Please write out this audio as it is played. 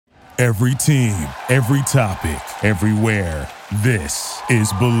Every team, every topic, everywhere. This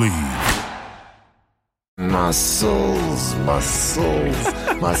is Believe. Muscles.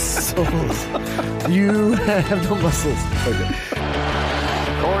 You have the muscles. Okay.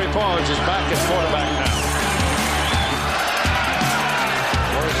 Corey Pons is back at quarterback now.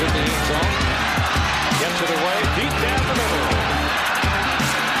 Throws in the end zone. Gets it away. Deep down the middle.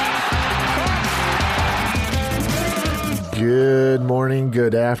 Good morning,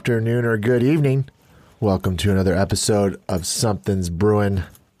 good afternoon, or good evening. Welcome to another episode of Something's Brewing.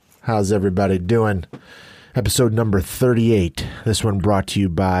 How's everybody doing? Episode number 38. This one brought to you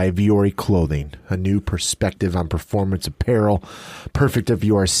by Vuori Clothing, a new perspective on performance apparel, perfect if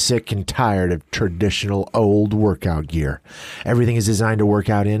you are sick and tired of traditional old workout gear. Everything is designed to work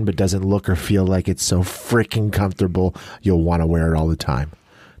out in, but doesn't look or feel like it's so freaking comfortable you'll want to wear it all the time.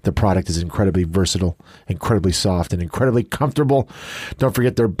 The product is incredibly versatile, incredibly soft, and incredibly comfortable. Don't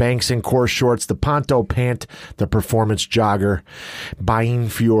forget their Banks and Core shorts, the Ponto pant, the performance jogger. Buying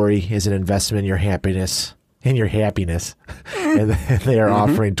Vuori is an investment in your happiness. And they are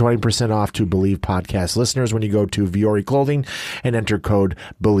offering 20% off to Believe podcast listeners when you go to Vuori Clothing and enter code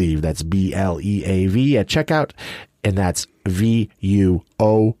BELIEVE. That's BLEAV at checkout. And that's VUORI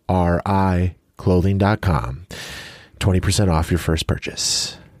clothing.com. 20% off your first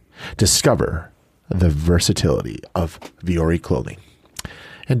purchase. Discover the versatility of Vuori Clothing.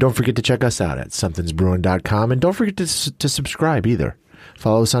 And don't forget to check us out at somethingsbrewing.com. And don't forget to subscribe either.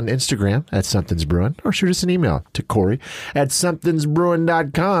 Follow us on Instagram at somethingsbrewing, or shoot us an email to Corey at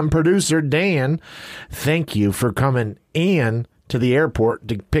somethingsbrewing.com. Producer Dan, thank you for coming in to the airport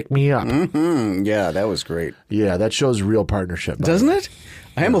to pick me up. Mm-hmm. Yeah, that was great. Yeah, that shows real partnership. Doesn't it?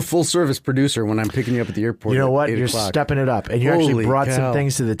 I am a full-service producer when I'm picking you up at the airport. You know what? You're 8:00. stepping it up. And you actually Holy brought cow. some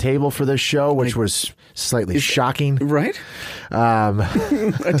things to the table for this show, which was slightly shocking. Right?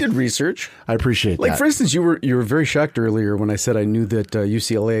 I did research. I appreciate Like, that. for instance, you were very shocked earlier when I said I knew that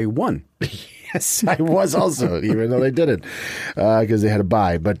UCLA won. Yes, I was also, even though they didn't, because they had a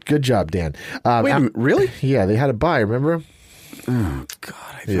bye. But good job, Dan. Wait a minute, really? Yeah, they had a bye, remember? Oh,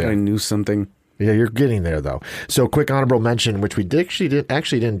 God, I thought I knew something. Yeah, you're getting there, though. So, quick honorable mention, which we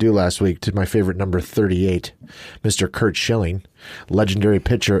didn't do last week, to my favorite number 38, Mr. Curt Schilling, legendary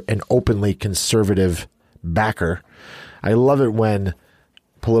pitcher and openly conservative backer. I love it when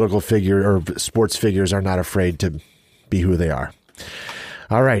political figure or sports figures are not afraid to be who they are.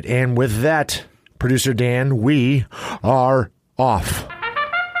 All right, and with that, Producer Dan, we are off.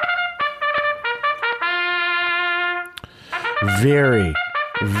 Very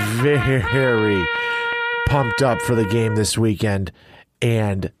pumped up for the game this weekend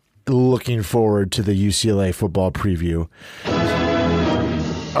and looking forward to the UCLA football preview.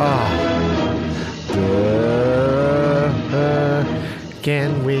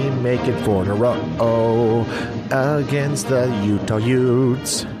 Can we make it 4 in a row against the Utah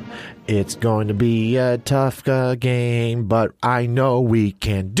Utes? It's going to be a tough game, but I know we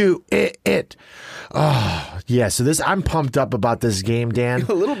can do it. Oh, yeah. So I'm pumped up about this game, Dan.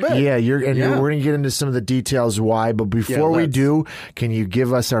 A little bit. Yeah, we're going to get into some of the details why. But before we do, can you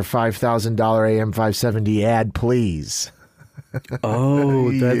give us our $5,000 AM 570 ad, please?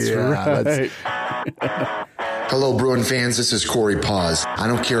 Oh, that's Yeah, right. Hello, Bruin fans. This is Corey Paz. I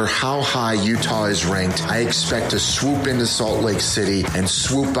don't care how high Utah is ranked. I expect to swoop into Salt Lake City and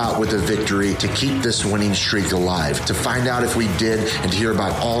swoop out with a victory to keep this winning streak alive. To find out if we did and to hear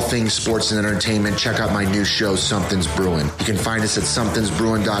about all things sports and entertainment, check out my new show, Something's Brewing. You can find us at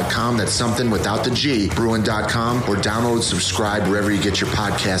somethingsbrewing.com. That's something without the G, brewing.com, or download and subscribe wherever you get your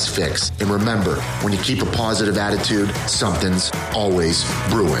podcast fix. And remember, when you keep a positive attitude, something's always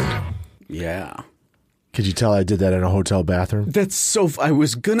brewing. Yeah. Could you tell I did that in a hotel bathroom? That's so... I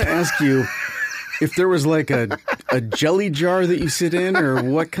was going to ask you if there was like a jelly jar that you sit in or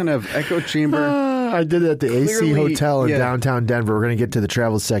what kind of echo chamber. I did it at the AC Clearly, Hotel in yeah. downtown Denver. We're going to get to the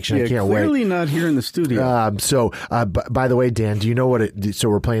travel section. I can't wait. Clearly not here in the studio. By the way, Dan, do you know what it... So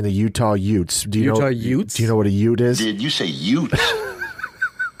we're playing the Utah Utes. Utes? Do you know what a Ute is? Did you say Utes?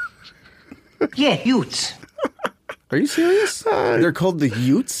 Yeah, Utes. Are you serious? They're called the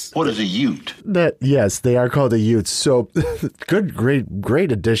Utes? What is a Ute? Yes, they are called the Utes. So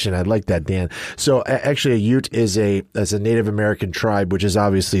great addition. I like that, Dan. So actually, a Ute is a Native American tribe, which is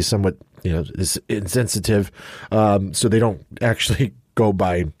obviously somewhat is insensitive. So they don't actually go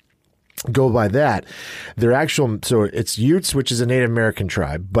by that. So it's Utes, which is a Native American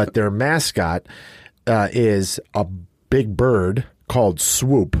tribe, but their mascot is a big bird called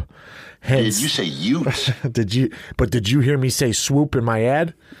Swoop. Hence, Did you say Utes? Did you hear me say swoop in my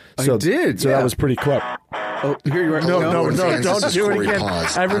ad? I did, So yeah. that was pretty clever. Oh, here you are. No, fans, don't this is do it Corey again.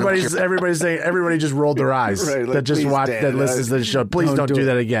 Pause. Everybody's saying, everybody just rolled their eyes. Right, like, that just please, watch, Dan, that listens to the show. Please don't do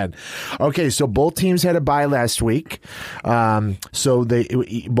that again. Okay, so both teams had a bye last week. So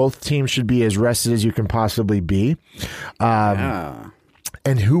both teams should be as rested as you can possibly be.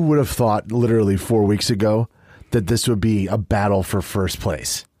 And who would have thought literally 4 weeks ago that this would be a battle for first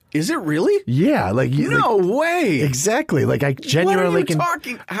place? Is it really? Yeah, No way. Exactly. Like I genuinely What are you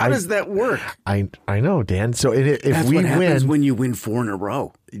talking? How does that work? I know, Dan. So if That's we what happens win, when you win 4 in a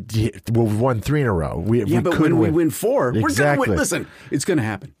row. we've won 3 in a row. We But could when we win 4, we're Exactly. going to win. Listen, it's going to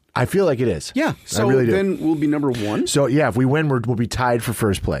happen. I feel like it is. Yeah. So I really do. then we'll be number 1. So yeah, if we win, we'll be tied for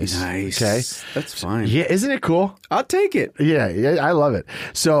first place. Nice. Okay. That's fine. Yeah, isn't it cool? I'll take it. Yeah, I love it.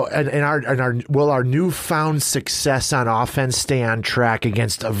 So, will our newfound success on offense stay on track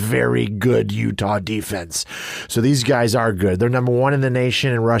against a very good Utah defense? So these guys are good. They're number 1 in the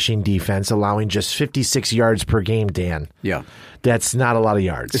nation in rushing defense, allowing just 56 yards per game. Dan, Yeah. that's not a lot of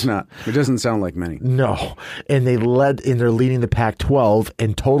yards. It's not. It doesn't sound like many. No, and they're leading the Pac-12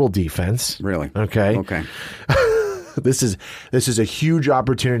 in total defense. Really? Okay. Okay. This is a huge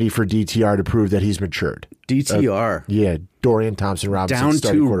opportunity for DTR to prove that he's matured. DTR. Yeah, Dorian Thompson-Robinson Down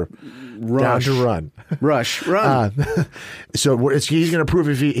starting to quarter. rush. Down to run. Rush. Run. So he's going to prove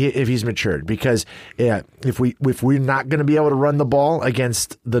if he's matured, because if we're not going to be able to run the ball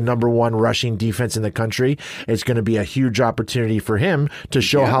against the number 1 rushing defense in the country, it's going to be a huge opportunity for him to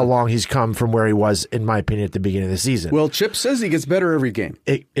show how long he's come from where he was, in my opinion, at the beginning of the season. Well, Chip says he gets better every game.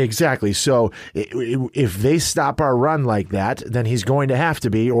 Exactly. So if they stop our run like that, then he's going to have to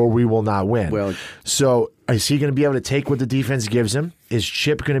be, or we will not win. Well, so is he going to be able to take what the defense gives him? Is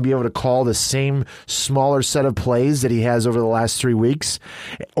Chip going to be able to call the same smaller set of plays that he has over the last 3 weeks?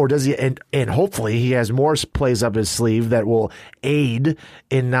 Or does he, and hopefully he has more plays up his sleeve that will aid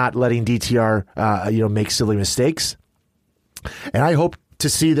in not letting DTR make silly mistakes? And I hope to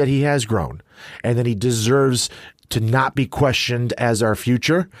see that he has grown and that he deserves to not be questioned as our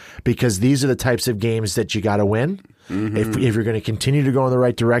future, because these are the types of games that you got to win. If you're going to continue to go in the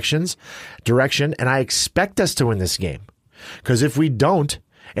right direction, and I expect us to win this game, because if we don't,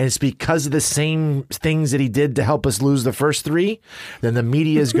 and it's because of the same things that he did to help us lose the first 3, then the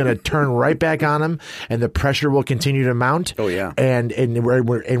media is going to turn right back on him, and the pressure will continue to mount. Oh yeah, and we're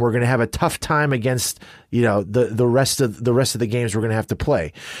going to have a tough time against the rest of the games we're going to have to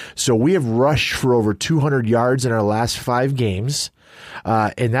play. So we have rushed for over 200 yards in our last 5 games.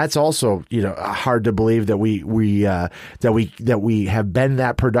 And that's also, hard to believe that we have been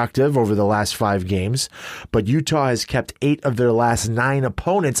that productive over the last 5 games. But Utah has kept 8 of their last 9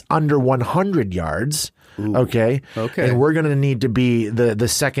 opponents under 100 yards. Ooh. Okay. And we're going to need to be the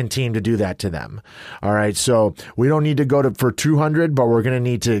second team to do that to them. All right. So we don't need to go for 200, but we're going to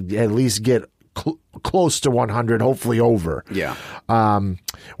need to at least get close to 100, hopefully over. Yeah.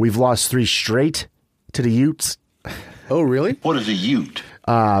 We've lost 3 straight to the Utes. Oh, really? What is a Ute?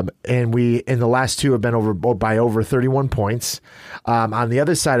 And we, in the last 2, have been by over 31 points. On the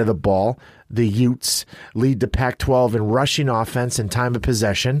other side of the ball, the Utes lead the Pac-12 in rushing offense and time of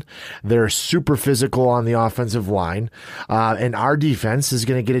possession. They're super physical on the offensive line. And our defense is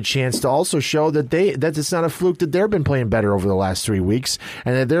going to get a chance to also show that it's not a fluke that they've been playing better over the last 3 weeks,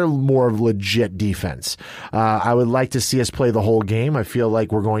 and that they're more of legit defense. I would like to see us play the whole game. I feel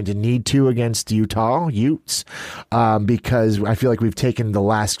like we're going to need to against Utah Utes, because I feel like we've taken the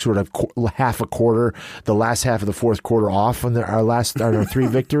last sort of half the last half of the fourth quarter off on our 3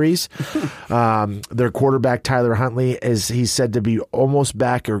 victories. Their quarterback, Tyler Huntley, he's said to be almost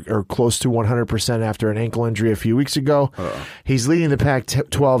back or close to 100% after an ankle injury a few weeks ago. He's leading the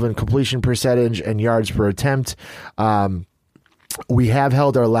Pac-12 in completion percentage and yards per attempt. We have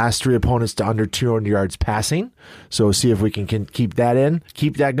held our last 3 opponents to under 200 yards passing, so we'll see if we can keep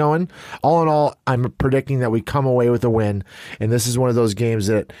that going. All in all, I'm predicting that we come away with a win, and this is one of those games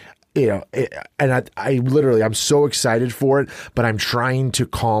that, and I'm so excited for it, but I'm trying to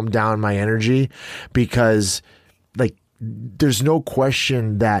calm down my energy, because there's no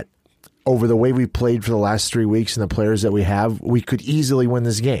question that over the way we played for the last 3 weeks and the players that we have, we could easily win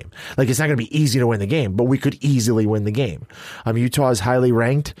this game. It's not going to be easy to win the game, but we could easily win the game. Utah is highly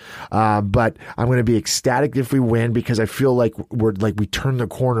ranked, but I'm going to be ecstatic if we win, because I feel like we turned the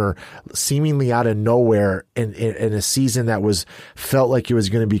corner seemingly out of nowhere in a season that felt like it was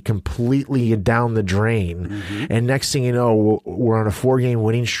going to be completely down the drain. Mm-hmm. And next thing you know, we're on a 4-game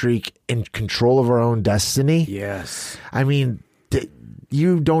winning streak, in control of our own destiny. Yes. I mean,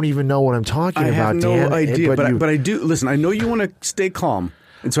 you don't even know what I'm talking about, I have no Dan, idea, but I do. Listen, I know you want to stay calm,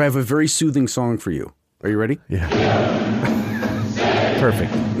 and so I have a very soothing song for you. Are you ready? Yeah.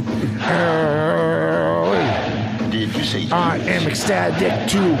 Perfect. ecstasy. I am ecstatic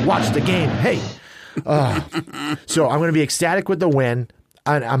to watch the game. Hey. So I'm going to be ecstatic with the win.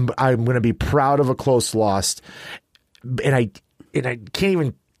 I'm going to be proud of a close loss. And I can't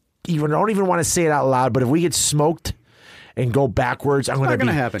even I don't even want to say it out loud, but if we get smoked and go backwards, I'm going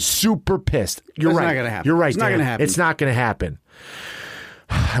to be super pissed. You're right. Not gonna happen. You're right. It's not going to happen. It's not going to happen.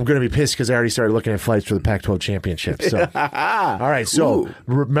 I'm going to be pissed because I already started looking at flights for the Pac-12 championship. So, all right. So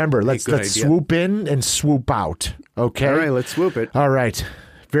remember, let's swoop in and swoop out. Okay. All right. Let's swoop it. All right.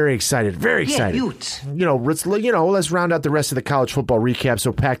 Very excited. Very excited. Yeah, Let's round out the rest of the college football recap.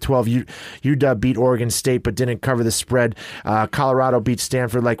 So Pac-12, UW beat Oregon State but didn't cover the spread. Colorado beat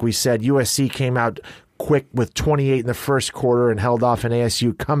Stanford, like we said. USC came out quick with 28 in the first quarter and held off an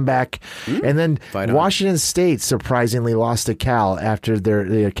ASU comeback. And then Washington State surprisingly lost to Cal after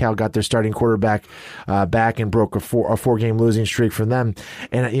Cal got their starting quarterback back and broke a four-game losing streak from them.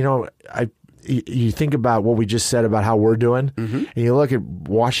 And, you think about what we just said about how we're doing, and you look at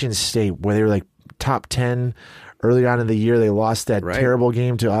Washington State, where they were like top 10 early on in the year. They lost that terrible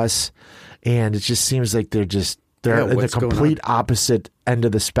game to us, and it just seems like they're in the complete opposite end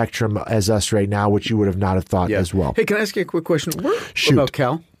of the spectrum as us right now, which you would have not have thought as well. Hey, can I ask you a quick question? About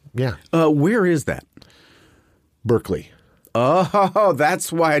Cal? Yeah. Where is that? Berkeley. Oh,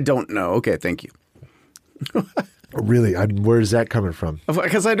 that's why I don't know. Okay, thank you. Really? Where is that coming from?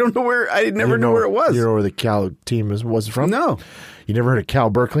 Because I don't know where. I never knew where it was. You know where the Cal team was from? No. You never heard of Cal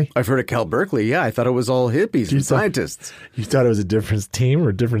Berkeley? I've heard of Cal Berkeley. Yeah, I thought it was all hippies and scientists. You thought it was a different team or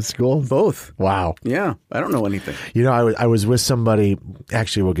a different school? Both. Wow. Yeah, I don't know anything. I was with somebody.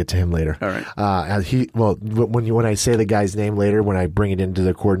 Actually, we'll get to him later. All right. When I say the guy's name later, when I bring it into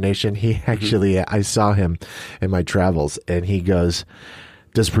the coordination, he actually I saw him in my travels, and he goes,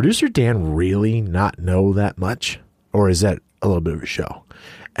 "Does producer Dan really not know that much, or is that a little bit of a show?"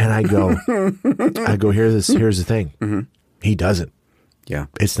 And I go, here's the thing. He doesn't. Yeah,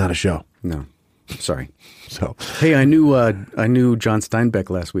 it's not a show. No, sorry. So hey, I knew John Steinbeck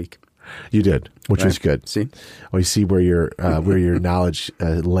last week. You did, which was good. See, we see where your knowledge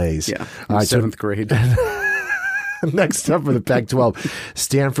lays. Yeah, seventh grade. Next up for the Pac-12,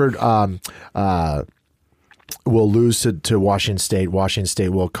 Stanford will lose to Washington State. Washington State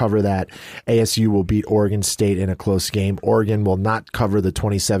will cover that. ASU will beat Oregon State in a close game. Oregon will not cover the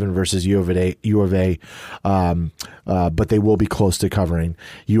 27 versus U of A, but they will be close to covering.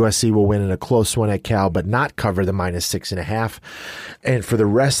 USC will win in a close one at Cal, but not cover the -6.5. And for the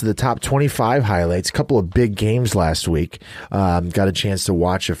rest of the top 25 highlights, a couple of big games last week. Got a chance to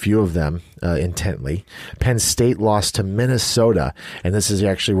watch a few of them intently. Penn State lost to Minnesota, and this is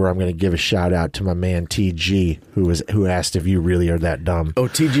actually where I'm going to give a shout out to my man TG, who asked if you really are that dumb. Oh,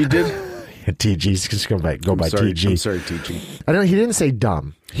 TG did? TG's just go by TG. I'm sorry, TG. I know he didn't say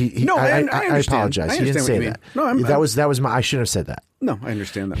dumb. No, I apologize. He didn't say that. No, that was my. I shouldn't have said that. No, I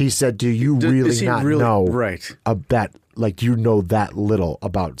understand that. He said, "Do you really not know that? Like you know that little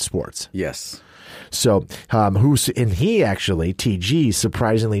about sports?" Yes. So, he actually, TG,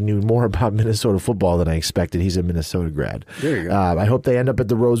 surprisingly knew more about Minnesota football than I expected. He's a Minnesota grad. There you go. I hope they end up at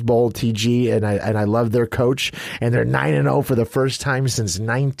the Rose Bowl, TG, and I love their coach. And they're 9-0 for the first time since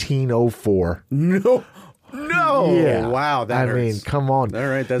 1904. No. Yeah. Wow. That hurts. I mean, come on. All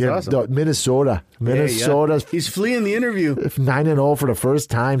right. That's awesome. Minnesota. Yeah. He's fleeing the interview. 9-0 for the first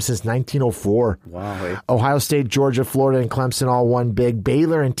time since 1904. Wow. Hey. Ohio State, Georgia, Florida, and Clemson all won big.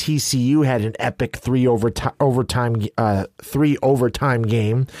 Baylor and TCU had an epic three overtime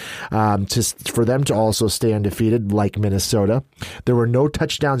game for them to also stay undefeated, like Minnesota. There were no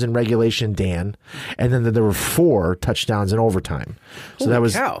touchdowns in regulation, Dan, and then there were 4 touchdowns in overtime. So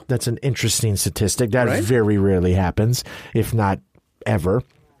that's an interesting statistic. That very rarely happens, if not ever.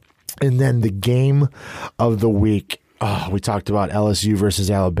 And then the game of the week. We talked about LSU versus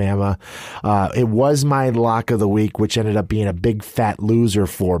Alabama. It was my lock of the week, which ended up being a big fat loser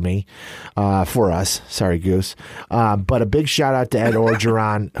for us. Sorry, Goose. But a big shout out to Ed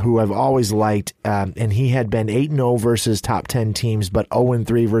Orgeron, who I've always liked. And he had been 8-0 versus top 10 teams, but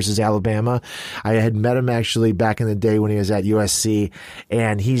 0-3 versus Alabama. I had met him actually back in the day when he was at USC,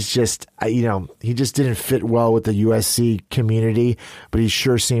 and he's just, he just didn't fit well with the USC community, but he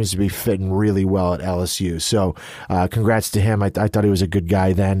sure seems to be fitting really well at LSU. So, congrats to him. I thought he was a good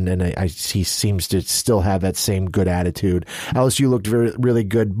guy then, and he seems to still have that same good attitude. LSU looked really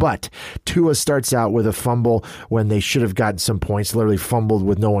good, but Tua starts out with a fumble when they should have gotten some points. Literally fumbled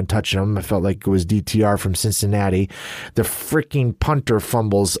with no one touching him. I felt like it was DTR from Cincinnati. The freaking punter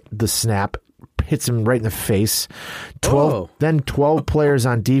fumbles the snap, hits him right in the face. 12 players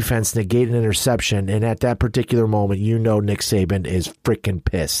on defense negate an interception, and at that particular moment, Nick Saban is freaking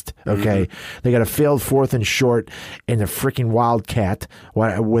pissed. Okay, They got a failed 4th and short in the freaking Wildcat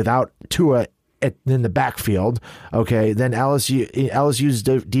without Tua in the backfield. Okay, then LSU's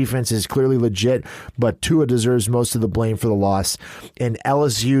defense is clearly legit, but Tua deserves most of the blame for the loss. And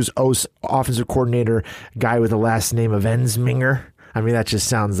LSU's offensive coordinator, guy with the last name of Ensminger. I mean, that just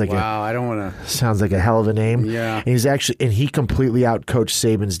sounds like I don't want to. Sounds like a hell of a name. Yeah, and he completely outcoached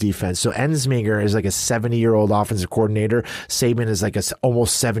Saban's defense. So Ensminger is like a 70-year-old offensive coordinator. Saban is like a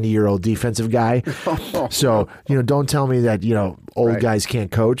almost 70-year-old defensive guy. So don't tell me that old guys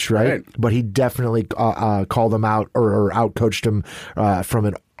can't coach, right? But he definitely called them out or outcoached him from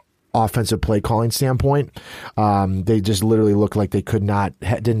an offensive play calling standpoint. They just literally looked like they did not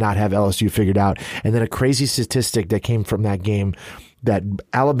have LSU figured out. And then a crazy statistic that came from that game, that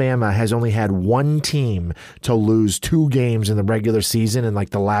Alabama has only had one team to lose 2 games in the regular season in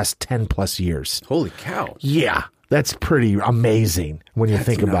like the last 10 plus years. Holy cow. Yeah. That's pretty amazing when you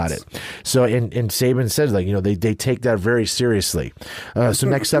think about it. So, and Saban says, they take that very seriously. So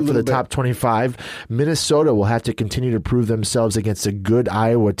next up for the top 25, Minnesota will have to continue to prove themselves against a good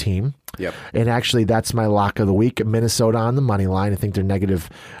Iowa team. Yep. And actually, that's my lock of the week. Minnesota on the money line. I think they're negative.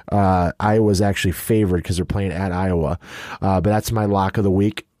 Iowa's actually favored because they're playing at Iowa. But that's my lock of the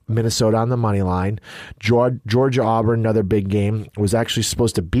week. Minnesota on the money line. Georgia Auburn, another big game. Was actually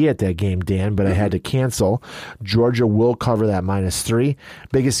supposed to be at that game, Dan, but I had to cancel. Georgia will cover that -3.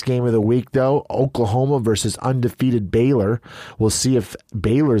 Biggest game of the week, though, Oklahoma versus undefeated Baylor. We'll see if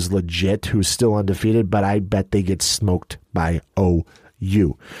Baylor's legit, who's still undefeated, but I bet they get smoked by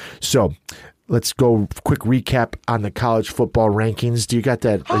OU. So let's go quick recap on the college football rankings. Do you got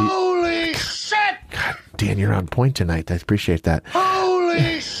that? Holy shit! God, Dan, you're on point tonight. I appreciate that.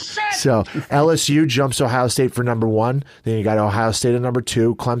 Holy shit! So LSU jumps Ohio State for number 1. Then you got Ohio State at number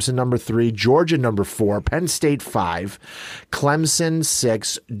 2, Clemson number 3, Georgia number 4, Penn State 5, Clemson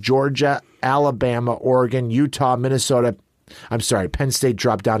 6, Georgia, Alabama, Oregon, Utah, Minnesota. I'm sorry, Penn State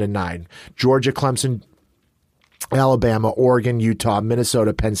dropped down to 9. Georgia, Clemson, Alabama, Oregon, Utah,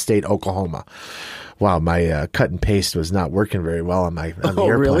 Minnesota, Penn State, Oklahoma. Wow, my cut and paste was not working very well on the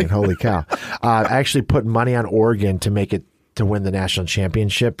airplane. Really? Holy cow. I actually put money on Oregon to win the national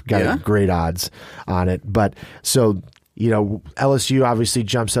championship. Got great odds on it. But so, LSU obviously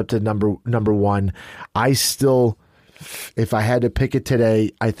jumps up to number 1. I still, if I had to pick it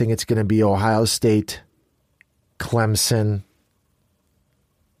today, I think it's going to be Ohio State, Clemson,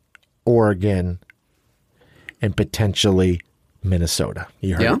 Oregon, and potentially Minnesota.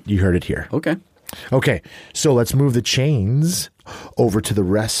 You heard it here. Okay, so let's move the chains over to the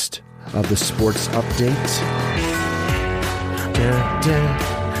rest of the sports update.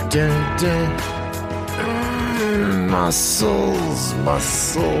 Muscles.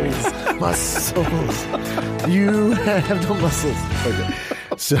 You have no muscles. Okay.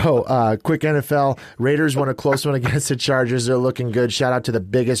 So, quick NFL. Raiders won a close one against the Chargers. They're looking good. Shout out to the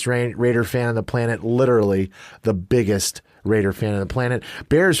biggest Raider fan on the planet. Literally the biggest Raider fan on the planet.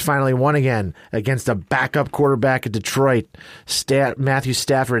 Bears finally won again against a backup quarterback at Detroit. Matthew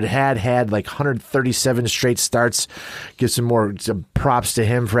Stafford had like 137 straight starts. Give some props to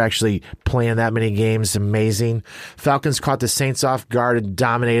him for actually playing that many games. Amazing. Falcons caught the Saints off guard and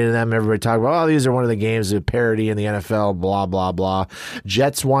dominated them. Everybody talking about, these are one of the games of parity in the NFL, blah, blah, blah.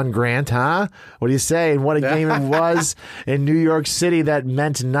 Jets won, Grant, huh? What do you say? And what a game it was in New York City that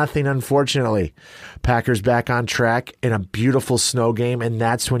meant nothing, unfortunately. Packers back on track in a beautiful snow game, and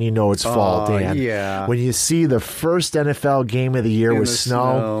that's when you know it's fall, Dan. Yeah. When you see the first NFL game of the year with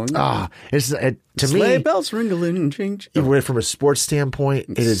snow. To Sleigh me, bells ringling and change. from a sports standpoint,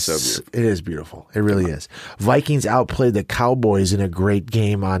 it is beautiful. It really is. Vikings outplayed the Cowboys in a great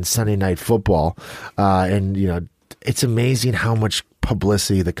game on Sunday Night Football, and it's amazing how much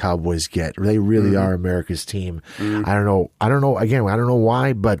publicity the Cowboys get. They really are America's team. I don't know. Again, I don't know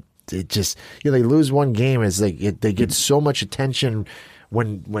why, but it just they lose one game. It's like they get so much attention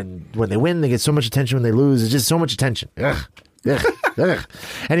when they win. They get so much attention when they lose. It's just so much attention. Ugh.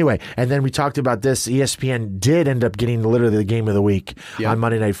 Anyway, and then we talked about this. ESPN did end up getting literally the game of the week on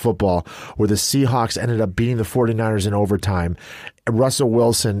Monday Night Football, where the Seahawks ended up beating the 49ers in overtime. Russell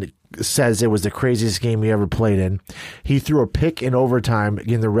Wilson says it was the craziest game he ever played in. He threw a pick in overtime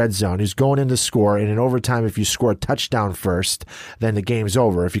in the red zone. He's going in to score, and in overtime, if you score a touchdown first, then the game's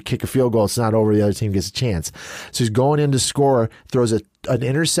over. If you kick a field goal, it's not over. The other team gets a chance. So he's going in to score, throws a an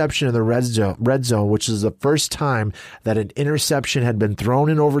interception in the red zone, which is the first time that an interception had been thrown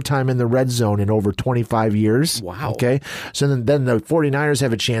in overtime in the red zone in over 25 years. Wow. Okay. So then the 49ers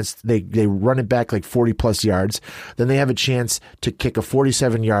have a chance. They run it back like 40 plus yards. Then they have a chance to kick a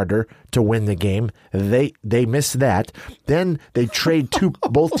 47-yarder to win the game. They miss that. Then they trade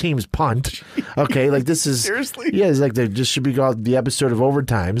both teams punt. Okay. Like this is Seriously? Yeah. It's like this should be called the episode of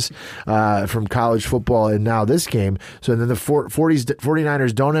Overtimes from college football and now this game. So then the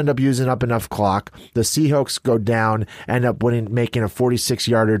 49ers don't end up using up enough clock. The Seahawks go down, end up making a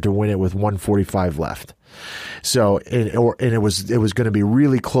 46-yarder to win it with 1:45 left. So it was going to be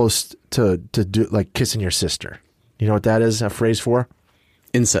really close to do like kissing your sister. You know what that is? A phrase for?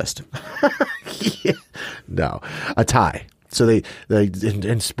 Incest. Yeah. No, a tie. So they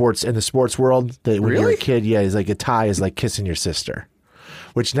in sports, in the sports world, when you're a Really? kid, yeah, it's like a tie is like kissing your sister.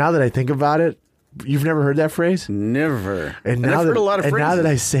 Which now that I think about it, you've never heard that phrase? Never. And I've heard a lot of phrases. now that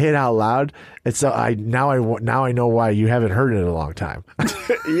I say it out loud, it's now I know why you haven't heard it in a long time.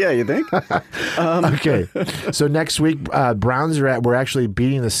 Yeah, you think? Okay, so next week, Browns were actually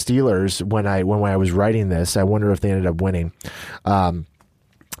beating the Steelers when I was writing this. I wonder if they ended up winning.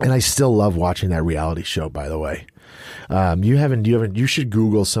 And I still love watching that reality show. By the way, you should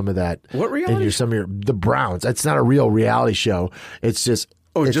Google some of that. What reality? The Browns. It's not a real reality show. It's just.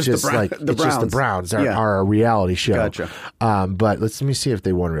 Oh, it's just the like Browns. it's just the Browns Yeah. are a reality show. Gotcha. But let me see if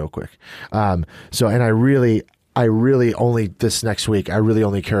they won real quick. And I really only this next week I really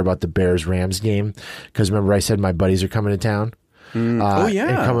only care about the Bears-Rams game because remember I said my buddies are coming to town. Oh yeah,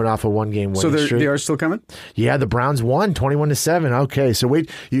 and coming off a 1-game winning so streak. they are still coming. Yeah, the Browns won 21-7. Okay, so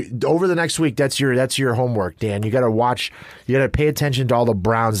over the next week. That's your homework, Dan. You got to watch. You got to pay attention to all the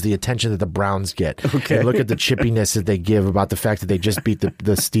Browns, the attention that the Browns get. Okay. And look at the chippiness that they give about the fact that they just beat the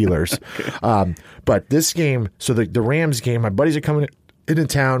Steelers. Okay. But this game, so the Rams game, my buddies are coming into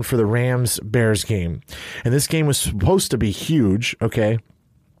town for the Rams-Bears game, and this game was supposed to be huge. Okay.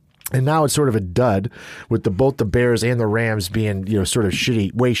 And now it's sort of a dud with both the Bears and the Rams being, sort of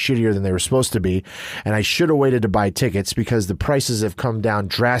shitty, way shittier than they were supposed to be. And I should have waited to buy tickets because the prices have come down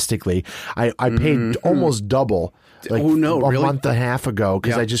drastically. I paid almost double a really? month and a half ago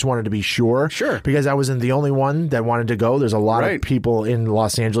because I just wanted to be sure. Sure. Because I wasn't the only one that wanted to go. There's a lot of people in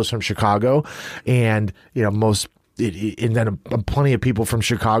Los Angeles from Chicago, and and then plenty of people from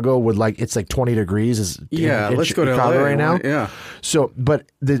Chicago it's like 20 degrees in let's go to Chicago LA right now. Yeah. So, but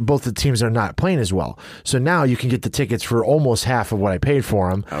both the teams are not playing as well. So now you can get the tickets for almost half of what I paid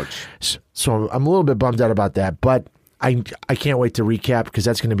for them. Ouch. So I'm a little bit bummed out about that, but I can't wait to recap because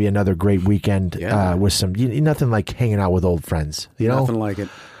that's going to be another great weekend with some nothing like hanging out with old friends. Nothing like it.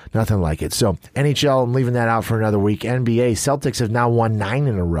 Nothing like it. So NHL, I'm leaving that out for another week. NBA, Celtics have now won 9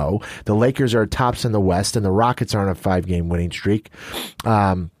 in a row. The Lakers are tops in the West, and the Rockets are on a 5-game winning streak.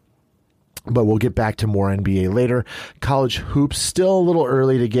 But we'll get back to more NBA later. College hoops, still a little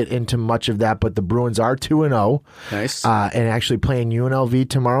early to get into much of that, but the Bruins are 2-0. Nice. And actually playing UNLV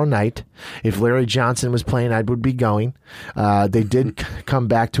tomorrow night. If Larry Johnson was playing, I would be going. They did come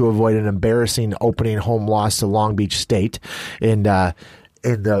back to avoid an embarrassing opening home loss to Long Beach State in the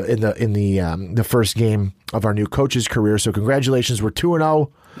first game of our new coach's career. So congratulations, we're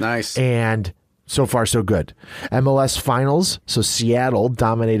 2-0. Nice. And so far, so good. MLS Finals. So Seattle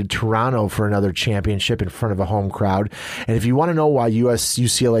dominated Toronto for another championship in front of a home crowd. And if you want to know why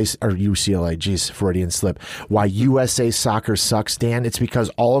UCLA, geez, Freudian slip, why USA soccer sucks, Dan, it's because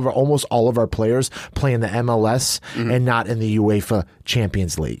almost all of our players play in the MLS and not in the UEFA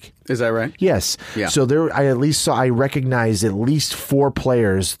Champions League. Is that right? Yes. Yeah. So I recognized at least 4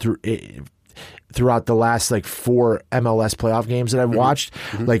 players throughout the last 4 MLS playoff games that I've watched.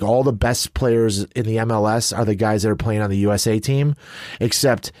 Like all the best players in the MLS are the guys that are playing on the USA team,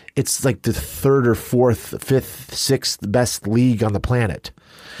 except it's like the 3rd or 4th, 5th, 6th best league on the planet.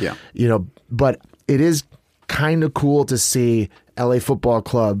 Yeah. But it is kind of cool to see LA Football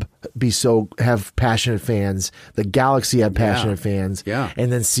Club have passionate fans, the Galaxy have passionate fans, and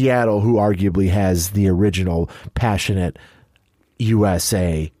then Seattle, who arguably has the original passionate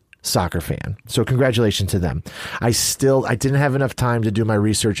USA soccer fan. So congratulations to them. I didn't have enough time to do my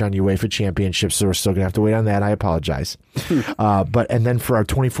research on UEFA Championships, so we're still gonna have to wait on that. I apologize. And then for our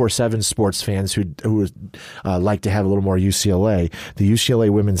 24/7 sports fans who like to have a little more UCLA, the UCLA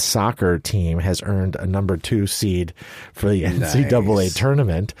women's soccer team has earned a number 2 seed for the NCAA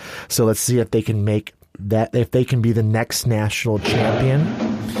tournament. So let's see if they can make that, if they can be the next national champion.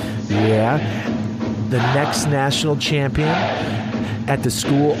 Yeah, the next national champion at the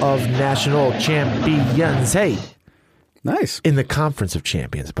School of National Champions. Hey, nice. In the Conference of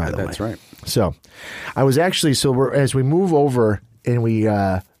Champions, by the way. That's right. So I was actually, as we move over and we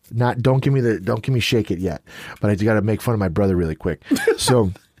don't give me shake it yet, but I got to make fun of my brother really quick.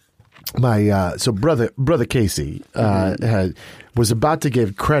 So my brother Casey was about to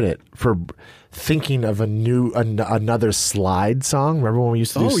give credit for thinking of another Slide song. Remember when we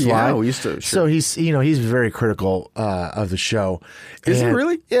used to do Slide? Yeah, we used to. Sure. So he's very critical of the show. Is he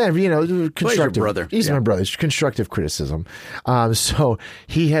really? Yeah, constructive. Well, he's your brother. He's my brother. It's constructive criticism. So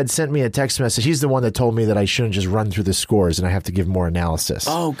he had sent me a text message. He's the one that told me that I shouldn't just run through the scores and I have to give more analysis.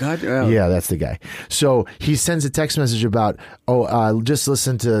 Oh God. Yeah, that's the guy. So he sends a text message about, just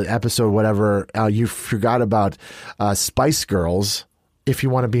listen to episode whatever. You forgot about Spice Girls. If you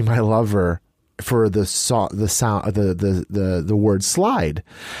want to be my lover. For the sound, the word slide,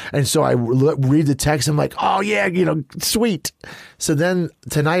 and so I read the text. I'm like, oh yeah, sweet. So then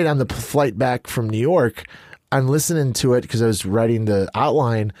tonight on the flight back from New York, I'm listening to it because I was writing the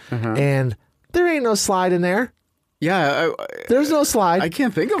outline, and there ain't no slide in there. Yeah, there's no slide. I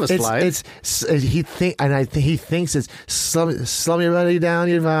can't think of a slide. He thinks it's slum your buddy down,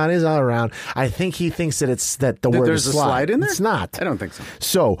 your body's all around. I think he thinks that the word there's is a slide in there. It's not. I don't think so.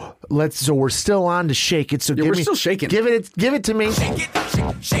 So we're still on to shake it. So we're still shaking. Give it to me. Shake it, shake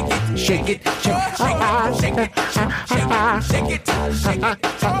it, shake it, shake it, shake it,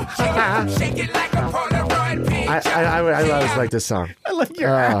 shake it like a Polaroid picture. I always like this song. I like your.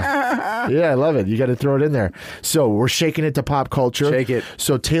 Yeah, I love it. You got to throw it in there. So we're shaking it to pop culture. Shake it.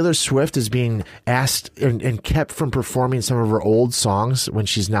 So Taylor Swift is being asked and kept from performing some of her old songs when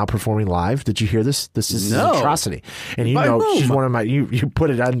she's now performing live. Did you hear this? This is an atrocity. And she's one of my. You put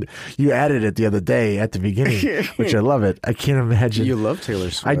it on. You added it the other day at the beginning, which I love it. I can't imagine. You love Taylor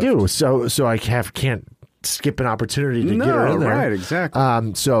Swift. I do. So I can't skip an opportunity to get her in there. Right, exactly.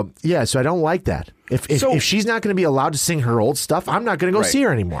 So I don't like that. If she's not going to be allowed to sing her old stuff, I'm not going to go see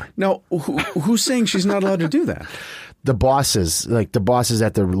her anymore. Now, who's saying she's not allowed to do that? The bosses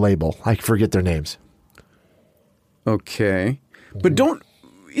at the label. I forget their names. Okay, but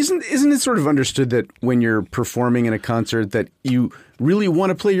isn't it sort of understood that when you're performing in a concert that you really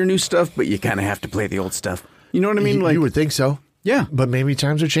want to play your new stuff, but you kind of have to play the old stuff? You know what I mean? You would think so. Yeah. But maybe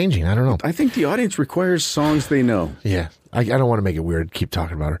times are changing. I don't know. I think the audience requires songs they know. Yeah. I don't want to make it weird. Keep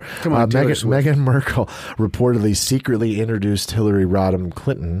talking about her. Come on, Meghan Markle reportedly secretly introduced Hillary Rodham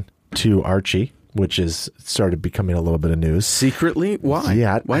Clinton to Archie, which is started becoming a little bit of news. Secretly? Why?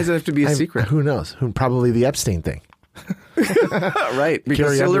 Yeah. Why does it have to be a secret? Who knows? Probably the Epstein thing. Right,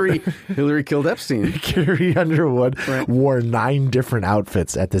 because Hillary killed Epstein. Carrie Underwood wore 9 different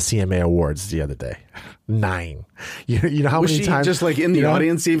outfits at the CMA Awards the other day. 9. You know how many times? Just like in the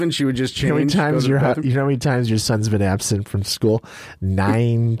audience, even she would just change. You know how many times your son's been absent from school?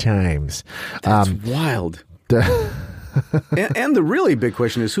 9 times. That's wild. And the really big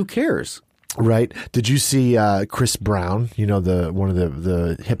question is, who cares? Right? Did you see Chris Brown? One of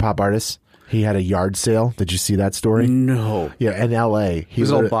the hip hop artists. He had a yard sale. Did you see that story? No. Yeah, in L.A. It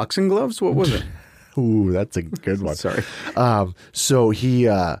was all boxing gloves? What was it? Ooh, that's a good one. Sorry. So he...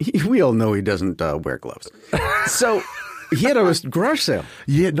 we all know he doesn't wear gloves. So he had a garage sale.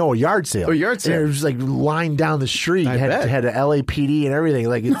 Yeah, no, a yard sale. Oh, yard sale. And it was like lying down the street. I bet. Had a LAPD and everything.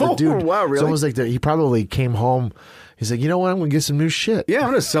 Like, the dude, wow, really? It's almost like he probably came home. He's like, you know what? I'm going to get some new shit. Yeah, I'm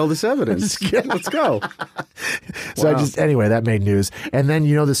going to sell this evidence. Let's go. So anyway, that made news. And then,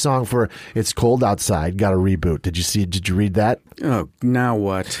 the song for It's Cold Outside got a reboot. Did you read that? Oh, now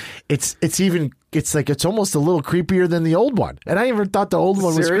what? It's almost a little creepier than the old one. And I even thought the old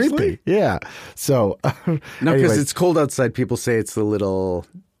one was creepy. Yeah. So, no, because it's cold outside. People say it's a little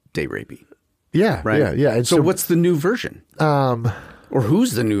date rapey. Yeah. Right. Yeah. And so what's the new version? Or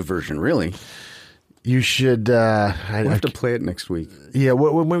who's the new version, really? You should. We'll have to play it next week. Yeah,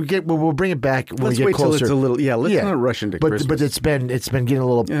 we'll bring it back when we get wait closer. Till it's a little. Yeah, let's not rush into Christmas. But it's been getting a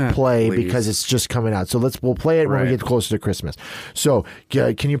little play because it's just coming out. So we'll play it when we get closer to Christmas. So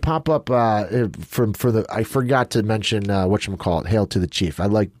can you pop up for the? I forgot to mention whatchamacallit, Hail to the Chief. I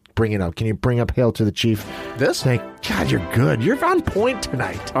like bring it up. Can you bring up Hail to the Chief? This? Thank God, you're good. You're on point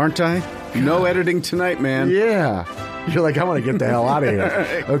tonight, aren't I? No editing tonight, man. Yeah. You're like, I want to get the hell out of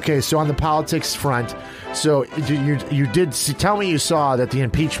here. Okay, so on the politics front, so you did tell me you saw that the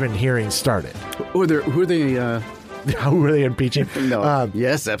impeachment hearings started. Who are they? Who were they impeaching? No.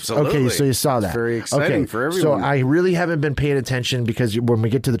 Yes, absolutely. Okay, so you saw that. It's very exciting for everyone. So I really haven't been paying attention because when we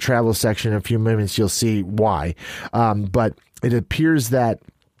get to the travel section in a few minutes, you'll see why. But it appears that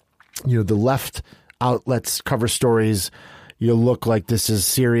the left outlets cover stories. You look like this is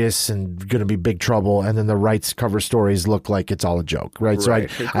serious and going to be big trouble, and then the right's cover stories look like it's all a joke, right? So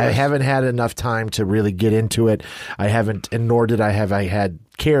I haven't had enough time to really get into it. I haven't, and nor did I have. I had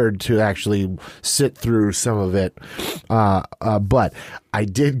cared to actually sit through some of it. But I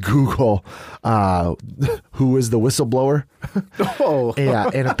did Google who is the whistleblower. Oh, Yeah,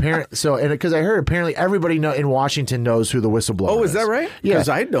 and because I heard apparently everybody in Washington knows who the whistleblower is. oh, is that right? Yeah. Because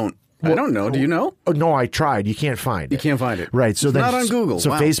I don't know. Do you know? Oh, no, I tried. You can't find it. You can't find it. Right. So It's then, not on Google.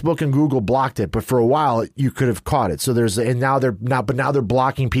 So Wow. Facebook and Google blocked it, but for a while you could have caught it. So now they're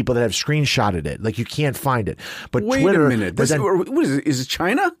blocking people that have screenshotted it. Like you can't find it. But Wait Twitter, a minute. but then- What is it? Is it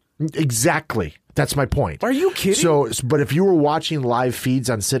China? exactly. That's my point. Are you kidding? So, but if you were watching live feeds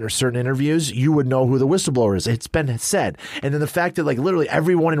on certain interviews, you would know who the whistleblower is. It's been said. And then the fact that like literally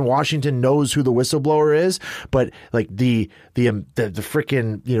everyone in Washington knows who the whistleblower is, but like the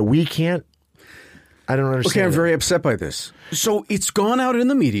freaking, we can't. I don't understand. Okay, I'm it. very upset by this. So it's gone out in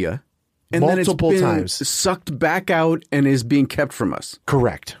the media, and Multiple then it's been times. sucked back out and is being kept from us.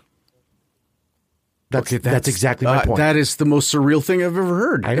 Correct. That's exactly my point. That is the most surreal thing I've ever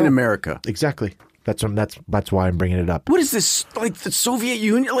heard I know. in America. Exactly. That's why I'm bringing it up. What is this? Like the Soviet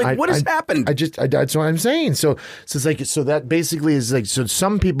Union? Like what has happened? That's what I'm saying. So it's like that basically is like so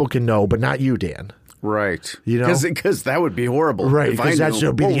some people can know, but not you, Dan. Right. You know? Because that would be horrible. Right. If I Because that knew.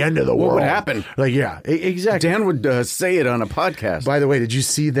 should be the end of the world. What would happen? Like exactly. Dan would say it on a podcast. By the way, did you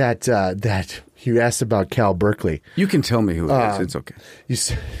see that you asked about Cal Berkeley? You can tell me who it is. It's okay.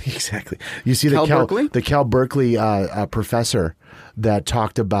 Exactly. You see Cal Berkeley? the Cal Berkeley professor that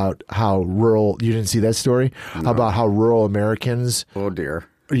talked about how rural. You didn't see that story about how rural Americans. Oh dear.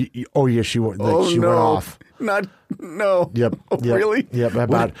 Oh yeah, she went off. No. Yep. Oh, really? Yep.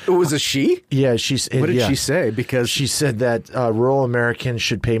 About it was a she? yeah. What did she say? Because she said that rural Americans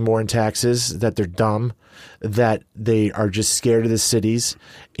should pay more in taxes. That they're dumb. That they are just scared of the cities,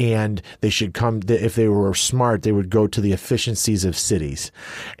 and they should come. If they were smart, they would go to the efficiencies of cities.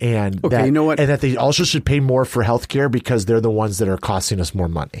 And Okay, you know what? And that they also should pay more for healthcare because they're the ones that are costing us more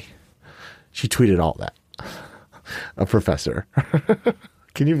money. She tweeted all that. A professor.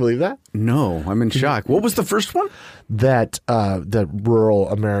 Can you believe that? no, I'm in shock. What was the first one? That rural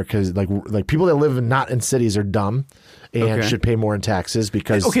America's like people that live not in cities are dumb and Okay. should pay more in taxes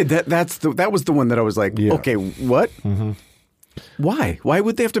because Okay, that was the one that I was like, Yeah. okay, what? Mm-hmm. Why? Why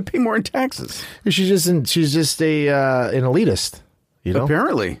would they have to pay more in taxes? she's just an elitist, you know.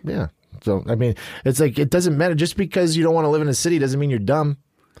 Apparently. Yeah. So I mean, it's like it doesn't matter just because you don't want to live in a city doesn't mean you're dumb.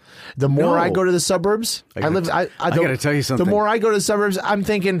 The more No. I go to the suburbs, I gotta tell you something. The more I go to the suburbs, I'm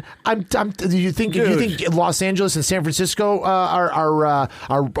thinking, do you think Los Angeles and San Francisco are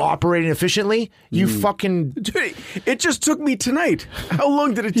operating efficiently? You fucking Dude, it just took me tonight. How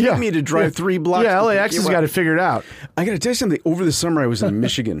long did it take me to drive 3 blocks? Yeah, to pick LAX you has up? got it figured out. I got to tell you something. Over the summer, I was in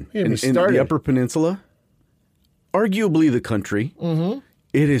Michigan, Yeah, we in started. the Upper Peninsula. Arguably the country. Mm-hmm.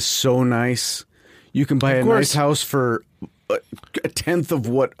 It is so nice. You can buy a course. nice house for a tenth of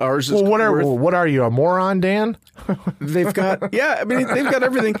what ours is Well, worth. what are you, a moron, Dan? They've got, they've got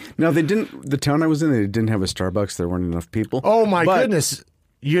everything. Now, the town I was in, they didn't have a Starbucks. There weren't enough people. Oh my But goodness!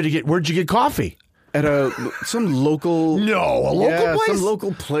 Where'd you get coffee? At some local. No, a local place? Some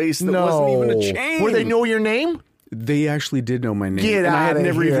local place that No, wasn't even a chain. Where they know your name? They actually did know my name. Get and I had outta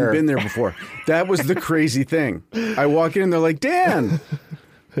never here. even been there before. That was the crazy thing. I walk in and they're like, Dan.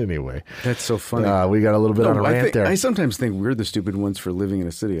 Anyway, That's so funny. we got a little bit on a I rant think- there. I sometimes think we're the stupid ones for living in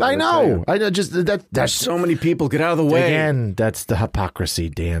a city. I gotta tell you. know. I know. Just There's that's so many people. Get out of the way. again. That's the hypocrisy,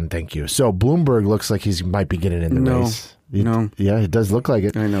 Dan. Thank you. So Bloomberg looks like he might be getting in the No. race. No. Yeah, it does look like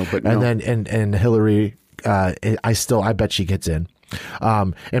it. I know, but and no. then and Hillary, I bet she gets in.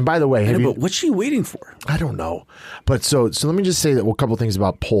 And by the way, have Yeah, you, but what's she waiting for? I don't know. But so let me just say that a couple things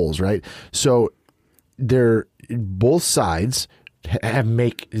about polls, right? So they're both sides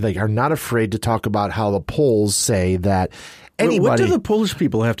are not afraid to talk about how the polls say that anybody. What do the Polish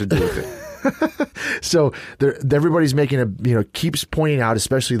people have to do with it? So everybody's making keeps pointing out,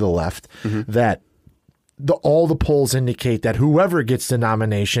 especially the left, that all the polls indicate that whoever gets the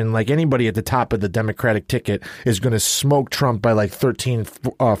nomination, like anybody at the top of the Democratic ticket, is going to smoke Trump by like 13,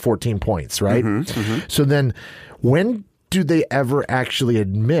 14 points, right? So then when do they ever actually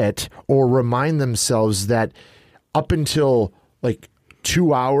admit or remind themselves that up until like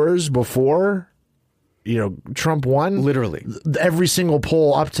 2 hours before, Trump won? Literally. Every single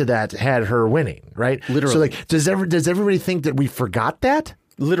poll up to that had her winning, right? Literally. So like, does everybody think that we forgot that?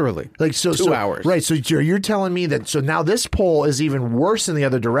 Literally. Like 2 hours. Right. So you're telling me that now this poll is even worse in the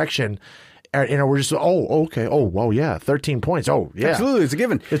other direction. We're just okay. Oh, well, yeah, 13 points. Oh, yeah, Absolutely, it's a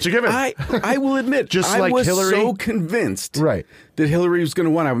given. It's a given. I will admit, Just I like was Hillary? so convinced, Right. that Hillary was going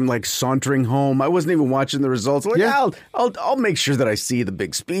to win. I'm like sauntering home. I wasn't even watching the results. I'm like, Yeah. I'll make sure that I see the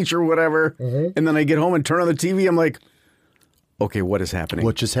big speech or whatever. Mm-hmm. And then I get home and turn on the TV. I'm like, Okay, what is happening?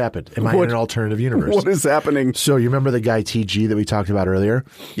 What just happened? Am I in an alternative universe? What is happening? So you remember the guy TG that we talked about earlier?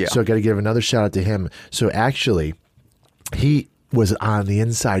 Yeah. So I got to give another shout out to him. So actually, he was on the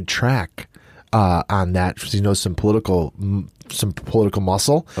inside track on that. He knows some political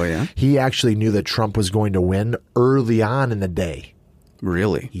muscle. Oh, yeah? He actually knew that Trump was going to win early on in the day.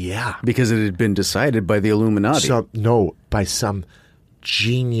 Really? Yeah. Because it had been decided by the Illuminati. No, by some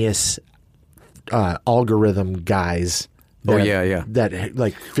genius algorithm guys. That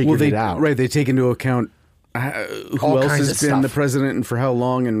like figured it out. Right, they take into account who All else kinds has of been stuff. the president and for how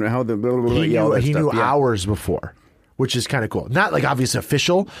long and how the blah, blah, blah, He all knew, that he stuff. knew Yeah. hours before, which is kind of cool. Not like obviously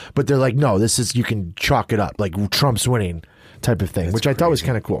official, but they're like, no, this is, you can chalk it up like Trump's winning type of thing, which I thought was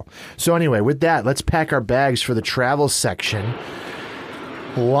kind of cool. So anyway, with that, let's pack our bags for the travel section.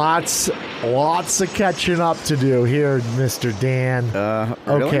 Lots of catching up to do here, Mr. Dan.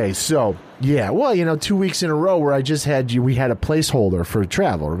 Really? Okay, so yeah, well, 2 weeks in a row where I just had we had a placeholder for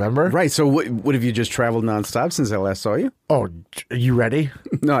travel, remember? Right, so what have you just traveled nonstop since I last saw you? Oh, are you ready?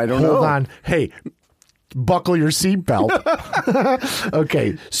 No, I don't know. Hold on. Hey, buckle your seatbelt.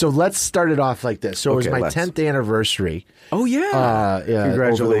 Okay, so let's start it off like this. So it was Okay, my let's. 10th anniversary. Oh, yeah. Yeah,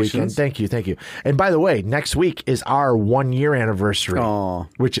 Congratulations. over the weekend. Thank you. And by the way, next week is our 1 year anniversary, Aw.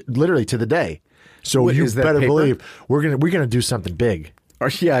 which literally to the day. So What, you is that better paper? believe we're gonna do something big.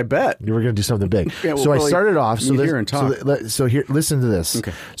 Yeah, I bet. We're going to do something big. Yeah, so well, I started off. So meet here and talk. So here, listen to this.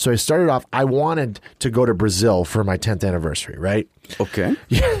 Okay. So I started off. I wanted to go to Brazil for my 10th anniversary. Right. Okay.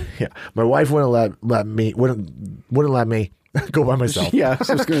 Yeah. My wife wouldn't let me go by myself. Yeah,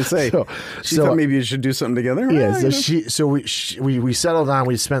 I was going to say. She so- thought maybe you should do something together. Yeah, Well, so we settled on.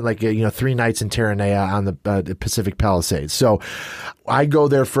 We spent like 3 nights in Terranea on the Pacific Palisades. So I go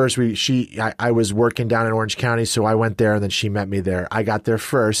there first. I was working down in Orange County, so I went there, and then she met me there. I got there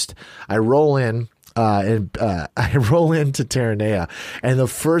first. I roll in, I roll into Terranea, and the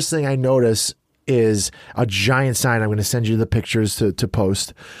first thing I notice is a giant sign. I'm going to send you the pictures to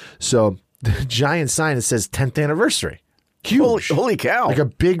post. So the giant sign that says 10th anniversary. Huge. Holy cow. Like a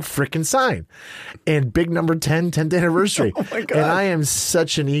big freaking sign. And big number 10, 10th anniversary. Oh, my God. And I am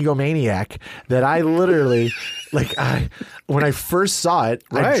such an egomaniac that I literally, when I first saw it,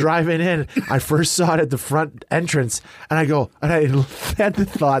 I'm Right. driving in, I first saw it at the front entrance, and I had the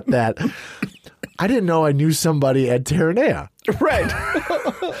thought that I didn't know I knew somebody at Terranea. Right.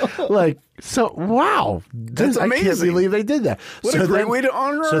 Wow. That's I can't amazing. believe they did that. What a great way to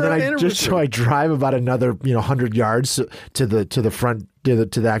honor So then our I anniversary. drive about another 100 yards to the front to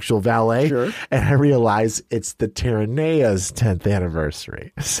the actual valet, Sure. and I realize it's the Terranea's 10th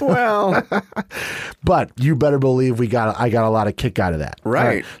anniversary. So- Well, but you better believe I got a lot of kick out of that. Right. All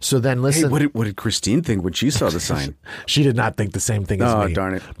right. So then hey, listen. what did Christine think when she saw the sign? She did not think the same thing as Oh, me.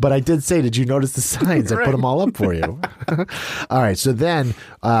 darn it. But I did say, did you notice the signs? I put them all up for you. All right. So then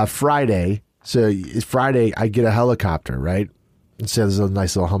Friday, I get a helicopter, right? And so there's a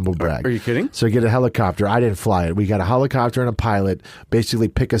nice little humble brag. Are you kidding? So I get a helicopter. I didn't fly it. We got a helicopter and a pilot basically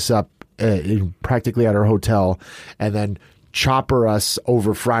pick us up practically at our hotel and then chopper us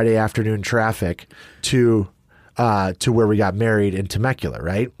over Friday afternoon traffic to where we got married in Temecula,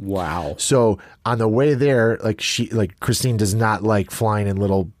 right? Wow. So on the way there, Christine does not like flying in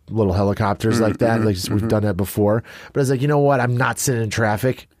little helicopters like that. We've done that before. But I was like, you know what? I'm not sitting in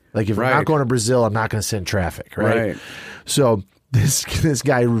traffic. Like if I'm Right. not going to Brazil, I'm not going to sit in traffic, right? Right. So this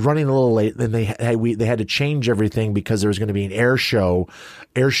guy running a little late, then they had to change everything because there was going to be an air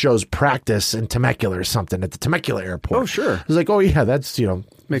show's practice in Temecula or something at the Temecula airport. Oh, sure. I was like, oh yeah, that's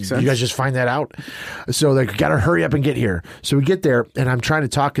Makes sense. You guys just find that out. So they got to hurry up and get here. So we get there, and I'm trying to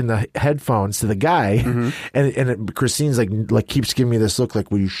talk in the headphones to the guy, and Christine's like keeps giving me this look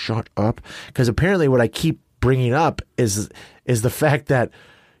like, will you shut up? Because apparently what I keep bringing up is the fact that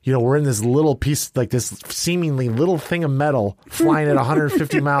we're in this little piece, like this seemingly little thing of metal flying at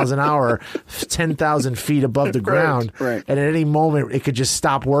 150 miles an hour, 10,000 feet above the ground. right. And at any moment, it could just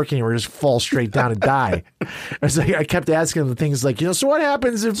stop working or just fall straight down and die. It's like I kept asking him things like, so what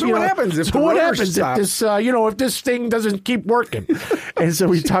happens if, what happens if the rotor stops? this, if this thing doesn't keep working? And so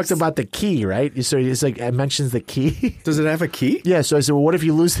we talked about the key, right? So it's like, it mentions the key. Does it have a key? Yeah. So I said, well, what if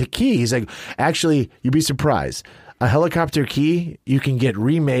you lose the key? He's like, actually, you'd be surprised. A helicopter key you can get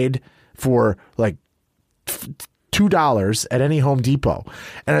remade for like $2 at any Home Depot.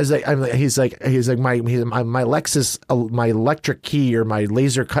 And I was like, he's like my Lexus, my electric key or my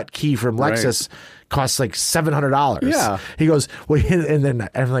laser cut key from Lexus costs like $700. Yeah. He goes, well, and then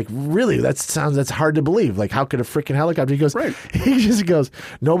I'm like, really? that's hard to believe. Like, how could a freaking helicopter? He goes, Right. He just goes,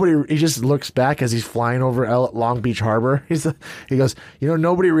 he just looks back as he's flying over Long Beach Harbor. He goes,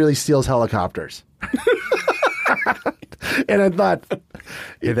 nobody really steals helicopters. And I thought,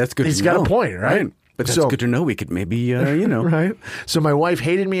 Yeah, that's good. he's to got know. a point, right? But that's So- good to know. We could maybe, Right. So my wife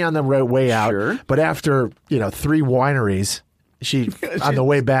hated me on the way out, Sure. but after 3 wineries, she on the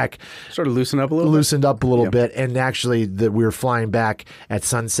way back sort of loosen up a little. loosened up a little Yep. bit, and actually we were flying back at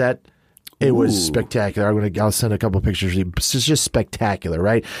sunset. It was spectacular. I'll send a couple of pictures. It's just spectacular,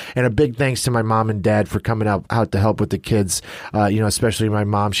 right? And a big thanks to my mom and dad for coming out to help with the kids. Especially my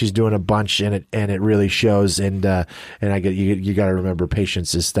mom. She's doing a bunch, and it really shows. And you got to remember,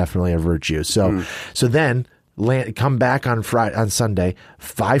 patience is definitely a virtue. So then come back on Sunday.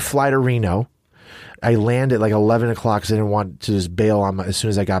 I fly to Reno. I land at like 11 o'clock because I didn't want to just bail as soon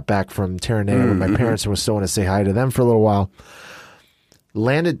as I got back from Terranea with my parents and was still want to say hi to them for a little while.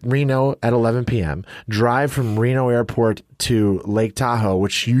 Land at Reno at 11 p.m., drive from Reno Airport to Lake Tahoe,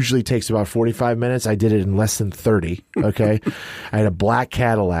 which usually takes about 45 minutes. I did it in less than 30, okay? I had a black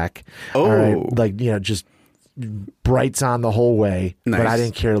Cadillac. Oh. All right, just brights on the whole way, but I Nice.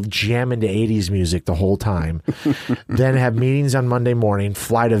 didn't care. Jam into 80s music the whole time. Then have meetings on Monday morning,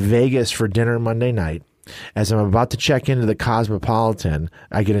 fly to Vegas for dinner Monday night. As I'm about to check into the Cosmopolitan,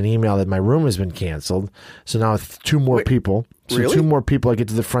 I get an email that my room has been canceled. So now with 2 more people. So really? 2 more people. I get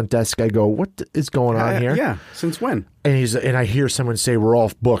to the front desk. I go, what is going on here? Yeah. Since when? And I hear someone say, we're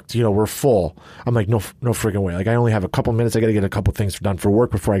all booked. We're full. I'm like, no freaking way. Like, I only have a couple minutes. I got to get a couple things done for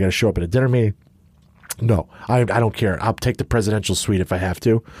work before I got to show up at a dinner meeting. No, I don't care. I'll take the presidential suite if I have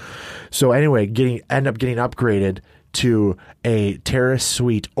to. So anyway, end up getting upgraded to a terrace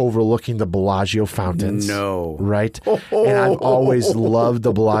suite overlooking the Bellagio fountains. No. Right? And I've always loved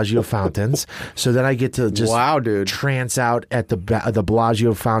the Bellagio fountains. So then I get to just Wow, dude. trance out at the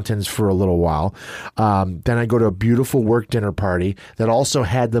Bellagio fountains for a little while. Then I go to a beautiful work dinner party that also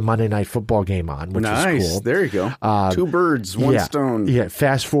had the Monday Night Football game on, which Nice. was cool. There you go. 2 birds, one stone. Yeah,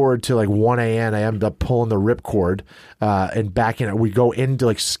 fast forward to like 1 a.m. I ended up pulling the ripcord and back in it. We go in to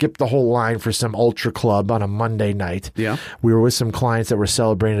like skip the whole line for some ultra club on a Monday night. Yeah. We were with some clients that were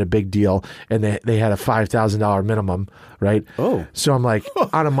celebrating a big deal, and they had a $5,000 minimum, right? Oh. So I'm like,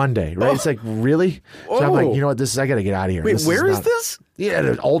 on a Monday, right? It's like, really? So I'm like, Oh. you know what? I got to get out of here. Wait, where is not- this? Yeah,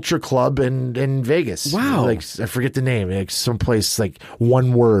 the Ultra Club in Vegas. Wow. Like, I forget the name. Like someplace like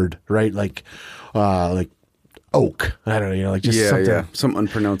one word, right? Like Oak. I don't know, like just something. Yeah. Some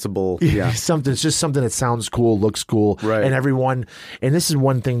unpronounceable. Yeah. Something. It's just something that sounds cool, looks cool. Right. And this is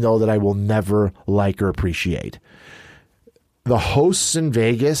one thing though that I will never like or appreciate. The hosts in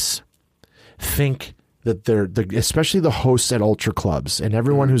Vegas think that especially the hosts at ultra clubs, and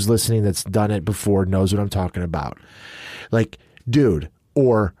everyone who's listening that's done it before knows what I'm talking about. Like, dude,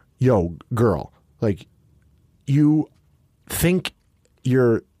 or yo, girl, like, you think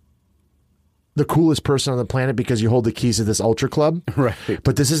you're the coolest person on the planet because you hold the keys to this ultra club. Right.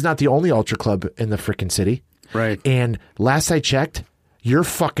 But this is not the only ultra club in the frickin' city. Right. And last I checked, you're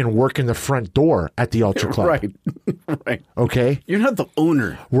fucking working the front door at the ultra club. Right. Right. Okay. You're not the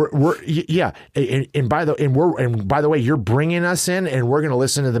owner. Yeah. And by the way, you're bringing us in, and we're gonna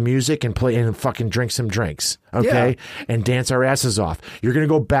listen to the music and play and fucking drink some drinks. Okay. Yeah. And dance our asses off. You're gonna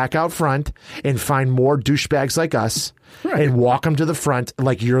go back out front and find more douchebags like us. Right. And walk them to the front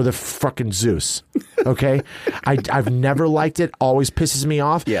like you're the fucking Zeus. Okay. I've never liked it. Always pisses me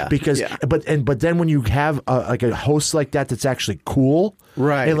off. Yeah. Because Yeah. but then when you have a host like that's actually cool.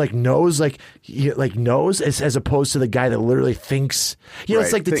 Right. And like knows as opposed to the guy that literally thinks it's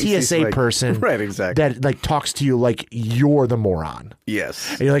Right. like the Thinks he's TSA like- person Right, exactly. that like talks to you like you're the moron.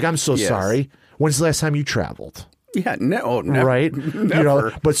 Yes. And you're like, I'm so Yes. sorry. When's the last time you traveled? Yeah. No. Never. Right?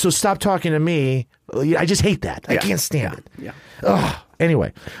 Never. But so stop talking to me. I just hate that. I Yeah. can't stand it. Yeah. Ugh.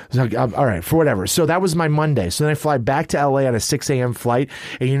 Anyway, so, all right, for whatever. So that was my Monday. So then I fly back to LA on a 6 a.m. flight,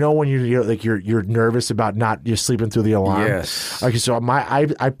 and you know when you're nervous about you're sleeping through the alarm. Yes. Okay, so I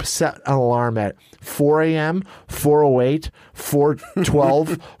set an alarm at 4 a.m., 4:08,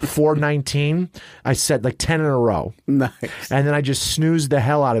 4:12, 4:19. I set like 10 in a row. Nice. And then I just snoozed the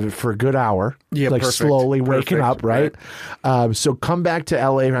hell out of it for a good hour. Yeah, like perfect. slowly waking Perfect, up, right? So come back to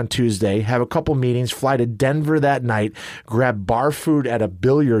LA on Tuesday, have a couple meetings, fly to Denver that night, grab bar food at a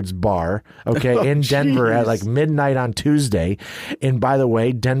billiards bar, okay, in Denver at like midnight on Tuesday. And by the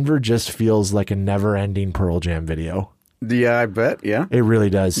way, Denver just feels like a never-ending Pearl Jam video. Yeah, I bet. Yeah. It really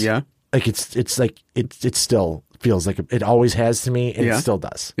does. Yeah. Like it's like it still feels like it always has to me, and Yeah. it still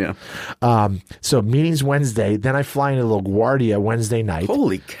does. Yeah. So meetings Wednesday, then I fly into LaGuardia Wednesday night.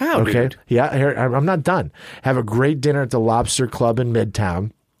 Holy cow, Okay. dude. Yeah, I'm not done. Have a great dinner at the Lobster Club in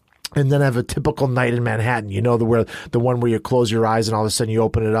Midtown. And then have a typical night in Manhattan. You know, the one where you close your eyes and all of a sudden you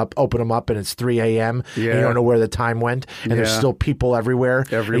open them up and it's 3 a.m. and you don't know where the time went. And there's still people everywhere.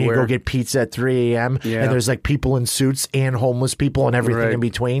 And you go get pizza at 3 a.m. And there's like people in suits and homeless people and everything in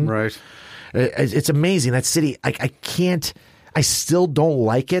between. Right. It's amazing. That city, I still don't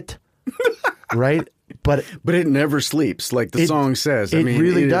like it. Right? But it never sleeps, like the song says. It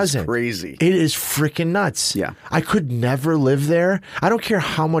really doesn't. Is crazy. It is freaking nuts. Yeah. I could never live there. I don't care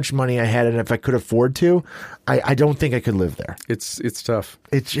how much money I had and if I could afford to. I don't think I could live there. It's tough.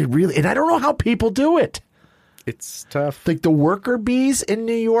 It really, and I don't know how people do it. It's tough. Like the worker bees in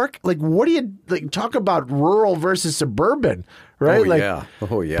New York. Like, what do you talk about rural versus suburban, right?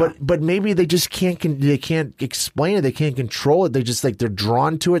 Oh yeah. But maybe they just can't explain it. They can't control it. They just they're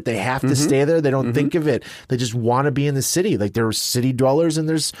drawn to it. They have to stay there. They don't think of it. They just want to be in the city. Like there's city dwellers and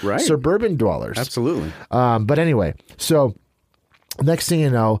there's suburban dwellers. Absolutely. But anyway, so next thing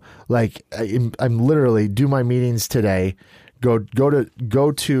you know, like I'm literally do my meetings today. Go to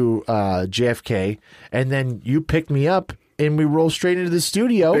JFK, and then you pick me up, and we roll straight into the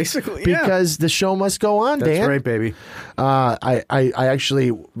studio. Basically, because the show must go on. Dan. That's right, baby. I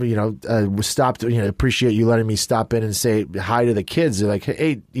actually stopped. Appreciate you letting me stop in and say hi to the kids. They're like,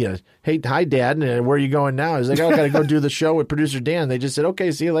 hey, hi, Dad, and where are you going now? I was like, I got to go do the show with producer Dan. They just said,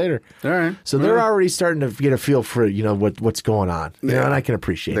 okay, see you later. All right. So they're already starting to get a feel for what's going on. And I can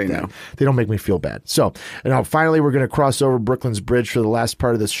appreciate that. Know. They don't make me feel bad. So now finally we're going to cross over Brooklyn's Bridge for the last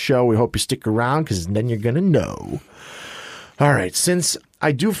part of this show. We hope you stick around because then you're going to know. All right, since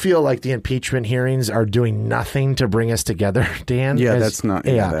I do feel like the impeachment hearings are doing nothing to bring us together, Dan. Yeah, that's not.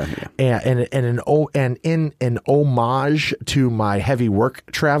 And in an homage to my heavy work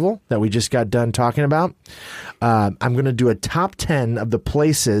travel that we just got done talking about, I'm going to do a top 10 of the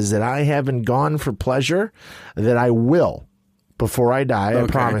places that I haven't gone for pleasure that I will before I die. Okay. I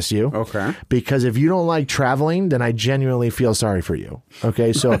promise you. Okay. Because if you don't like traveling, then I genuinely feel sorry for you.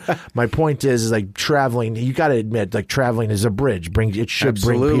 Okay. So my point is like traveling, you got to admit, like traveling is a bridge. It should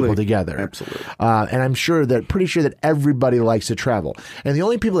bring people together. Absolutely. And I'm pretty sure that everybody likes to travel. And the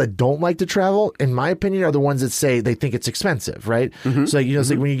only people that don't like to travel, in my opinion, are the ones that say they think it's expensive, right? Mm-hmm. So it's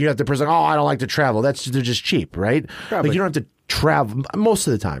like when you get the person, I don't like to travel. They're just cheap, right? Probably. Like you don't have to travel most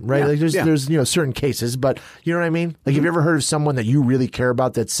of the time, right? Like there's certain cases, but you know what I mean? Like have you ever heard of someone that you really care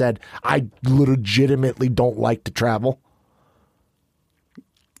about that said, I legitimately don't like to travel?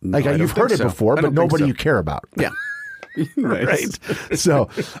 Like you've heard it before, but nobody you care about. Yeah. Right. So,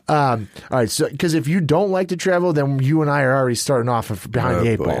 all right. So, because if you don't like to travel, then you and I are already starting off behind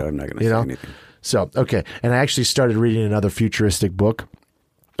the eight ball. I'm not going to say anything. So, okay. And I actually started reading another futuristic book.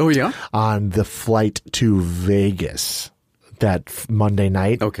 Oh, yeah? On the flight to Vegas that Monday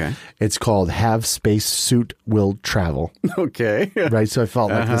night. Okay. It's called Have Space Suit Will Travel. Okay. Right. So I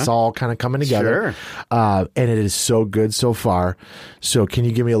felt like this all kind of coming together. Sure. And it is so good so far. So can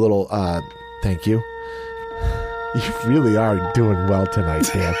you give me a little thank you? You really are doing well tonight,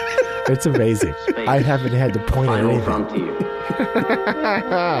 Dan. It's amazing. I haven't had to point at anything.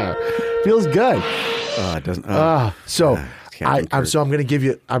 Feels good. It doesn't. I'm going to give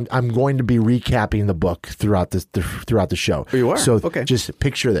you. I'm going to be recapping the book throughout the show. You are? So okay. Just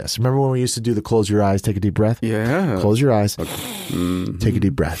picture this. Remember when we used to do the close your eyes, take a deep breath? Yeah. Close your eyes. Okay. Mm-hmm. Take a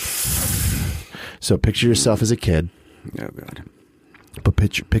deep breath. So picture yourself as a kid. Oh God. But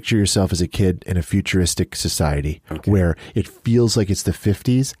picture yourself as a kid in a futuristic society where it feels like it's the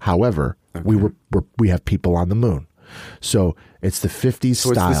 50s. However, we have people on the moon. So it's the 50s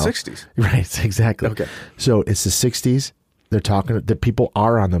style. So it's the 60s. Right, exactly. Okay. So it's the 60s. They're talking that people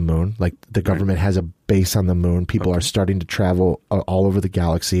are on the moon. Like the government has a base on the moon. People are starting to travel all over the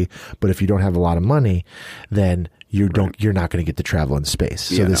galaxy. But if you don't have a lot of money, then you're not going to get to travel in space.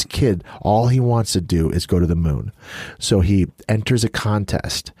 So this kid, all he wants to do is go to the moon. So he enters a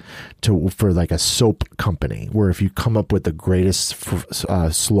contest for like a soap company, where if you come up with the greatest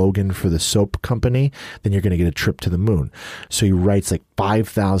slogan for the soap company, then you're going to get a trip to the moon. So he writes like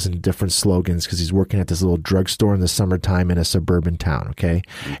 5,000 different slogans because he's working at this little drugstore in the summertime in a suburban town. Okay.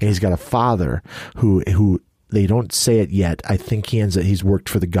 And he's got a father who they don't say it yet. I think he's worked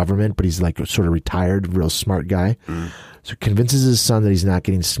for the government, but he's like sort of retired, real smart guy. So convinces his son that he's not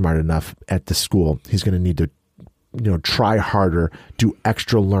getting smart enough at the school. He's going to need to, try harder, do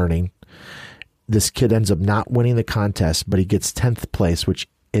extra learning. This kid ends up not winning the contest, but he gets 10th place, which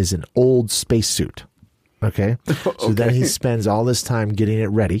is an old spacesuit. Okay. So then he spends all this time getting it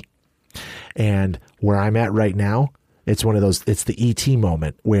ready. And where I'm at right now, It's one of those. It's the E.T.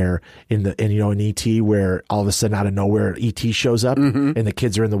 moment where in E.T. where all of a sudden out of nowhere E.T. shows up and the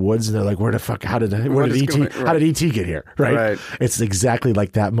kids are in the woods and they're like, "Where the fuck? How did E.T. get here?" Right? It's exactly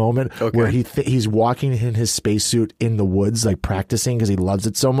like that moment where he's walking in his spacesuit in the woods, like practicing because he loves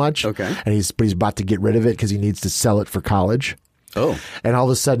it so much. Okay, and he's about to get rid of it because he needs to sell it for college. Oh, and all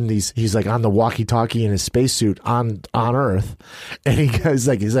of a sudden he's like on the walkie-talkie in his spacesuit on Earth, and he's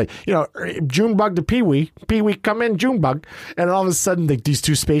like, Junebug to Pee-wee, come in, Junebug, and all of a sudden these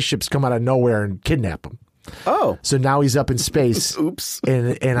two spaceships come out of nowhere and kidnap him. Oh, so now he's up in space. Oops!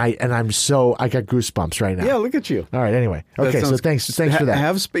 And I got goosebumps right now. Yeah, look at you. All right. Anyway, okay. So thanks for that.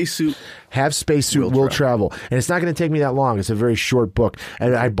 Have spacesuit. Will travel, and it's not going to take me that long. It's a very short book,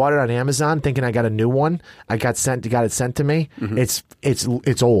 and I bought it on Amazon thinking I got a new one. I got it sent to me. Mm-hmm.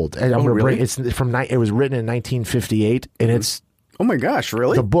 It's old, and I'm going to really? bring it's from. It was written in 1958, and it's. Oh my gosh!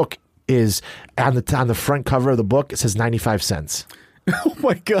 Really? The book is on the front cover of the book. It says 95 cents. Oh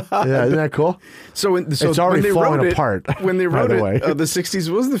my god! Yeah, isn't that cool? So it's already falling apart. When they wrote it, the 60s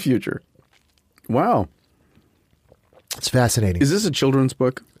was the future. Wow, it's fascinating. Is this a children's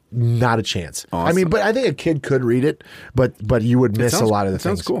book? Not a chance. Awesome. I mean, but I think a kid could read it, but you would miss a lot of the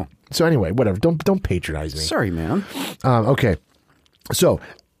things. Sounds cool. So anyway, whatever. Don't patronize me. Sorry, man. Okay. So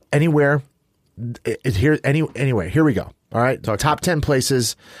anywhere, anyway, here we go. All right. Top 10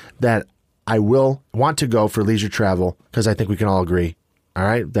 places that I will want to go for leisure travel because I think we can all agree, all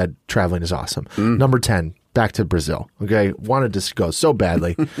right, that traveling is awesome. Number 10, back to Brazil. Okay. Wanted to go so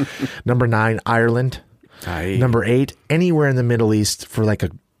badly. Number 9, Ireland. Aye. Number 8, anywhere in the Middle East for like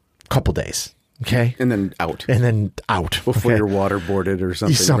a couple days. Okay. And then out. Okay? Before you're waterboarded or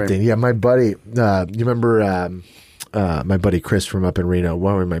something. Right? Yeah. My buddy, you remember my buddy Chris from up in Reno?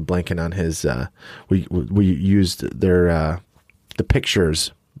 Why am I blanking on his? We used their the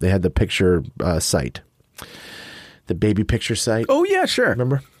pictures. They had the picture site, the baby picture site. Oh yeah, sure.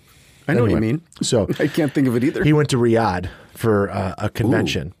 Remember? I know what you mean. So I can't think of it either. He went to Riyadh for a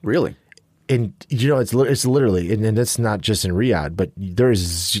convention. Ooh, really? And it's literally, and it's not just in Riyadh, but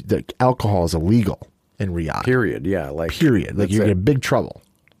alcohol is illegal in Riyadh. Period. Yeah. Like you're in big trouble,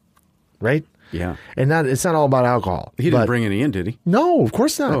 right? Yeah. And it's not all about alcohol. He didn't bring any in, did he? No, of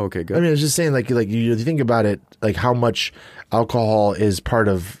course not. Oh, okay, good. I mean, I was just saying, like you think about it, like how much alcohol is part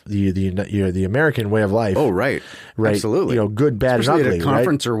of the American way of life. Oh, right. Absolutely. Good, bad, especially and ugly. At a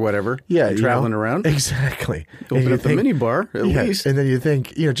conference right? or whatever. Yeah, traveling around. Exactly. Open up the mini bar at least, and then you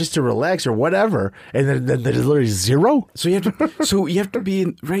think just to relax or whatever, and then there's literally zero. So you have to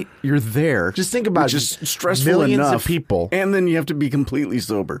be right. You're there. Just think about just stressful millions enough, of people, and then you have to be completely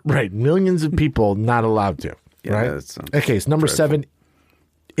sober. Right, millions of people not allowed to. Yeah, right. Okay, so number 7,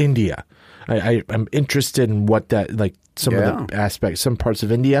 India. I'm interested in what that like. Some of the aspects, some parts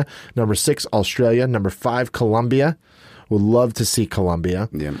of India. Number 6, Australia. Number 5, Colombia. Would love to see Colombia.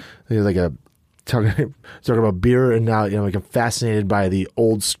 Yeah, like talking about beer, and now like I'm fascinated by the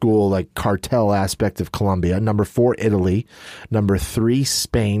old school like cartel aspect of Colombia. Number 4, Italy. Number 3,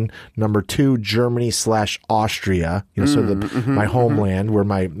 Spain. Number 2, Germany / Austria. My homeland where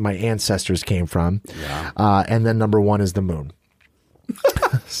my ancestors came from. Yeah. And then number 1 is the moon.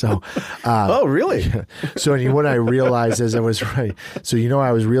 So, oh really? So what I realized as I was writing,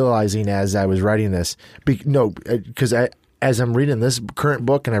 I was realizing as I was writing this, because as I'm reading this current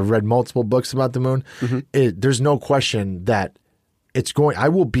book, and I've read multiple books about the moon, there's no question that it's going. I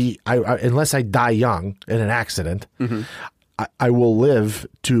will be, unless I die young in an accident, I will live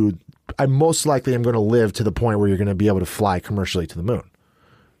to. I most likely am going to live to the point where you're going to be able to fly commercially to the moon.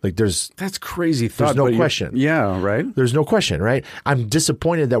 Like that's crazy thought. There's no question. Yeah, right. There's no question, right? I'm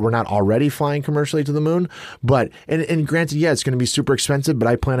disappointed that we're not already flying commercially to the moon, but and granted, yeah, it's going to be super expensive, but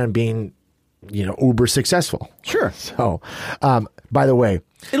I plan on being, uber successful. Sure. So, by the way,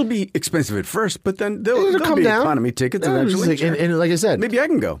 it'll be expensive at first, but then there'll come be down. Economy tickets eventually. And like I said, maybe I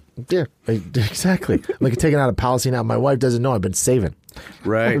can go. Yeah, exactly. Like taking out a policy now. My wife doesn't know I've been saving.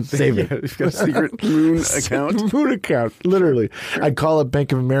 Right. Saving. You've got a secret moon account. Moon account, literally. I'd call up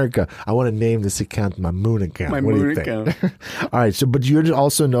Bank of America. I want to name this account my moon account. My what moon do you think? account. All right. So, but you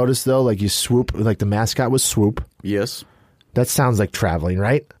also notice though, like you swoop, like the mascot was Swoop. Yes. That sounds like traveling,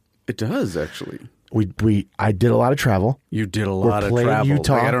 right? It does actually. I did a lot of travel. You did a lot of travel.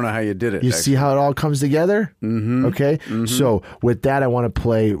 Utah. Like, I don't know how you did it. You see how it all comes together? Mm-hmm. Okay. Mm-hmm. So with that, I want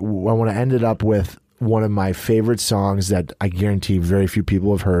to end it up with one of my favorite songs that I guarantee very few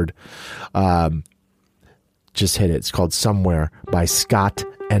people have heard. Just hit it. It's called Somewhere by Scott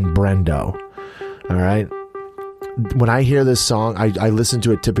and Brendo. All right. When I hear this song, I listen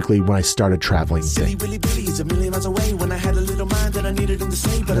to it typically when I started traveling. Silly Willy Billy's a million miles away. When I had a little mind that I I needed them to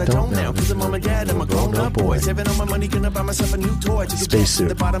say, but I don't now. Cause I'm mom and dad, I'm a grown up boy. Saving all my money, gonna buy myself a new toy. To Spacesuit.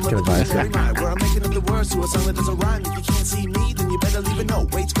 the bottom of Gonna the buy a where I'm making up the words to a song that doesn't rhyme. If you can't see me, then you better leave a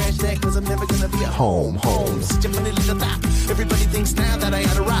note. Wait, scratch that, cause I'm never gonna be at home. Such a funny little thought. Everybody thinks now that I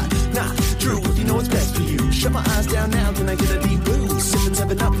gotta rock. Nah, true, you know what's best for you. Shut my eyes down now, can I get a deep blues? Sipping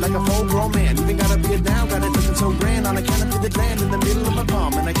 7 up like a full grown man. Even got a beard now, got it looking so grand. On account of the land in the middle of my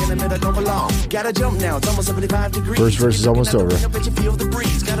palm, and I can't admit I don't belong. Gotta jump now, it's almost 75 degrees. First verse is almost over.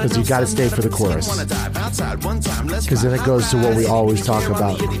 Because you gotta stay for the chorus. Because then it goes to what we always talk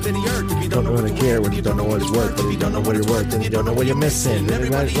about. You don't really care when you don't know what it's worth, but you don't know what you're worth, then you don't know what you're missing.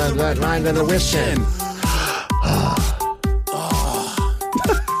 Everybody's lying that are wishing.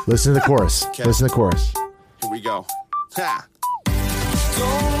 Listen to the chorus. Listen to the chorus. Here we go. Ha.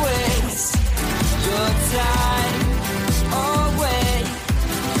 Don't waste your time away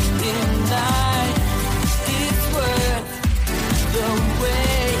in life. It's worth the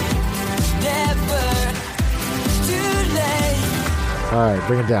wait. Never too late. All right,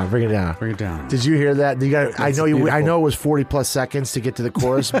 bring it down. Bring it down. Bring it down. Did you hear that? You got. I know you. beautiful. I know it was 40 plus seconds to get to the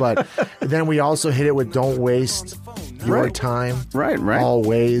chorus, but then we also hit it with "Don't waste your Right. time." Right.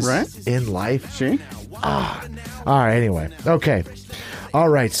 Always Right. in life. See? All right. Anyway. Okay. All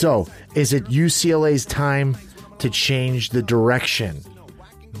right. So, is it UCLA's time to change the direction,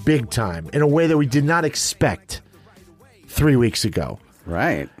 big time, in a way that we did not expect 3 weeks ago?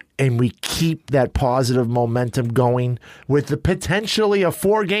 Right. And we keep that positive momentum going with the potentially a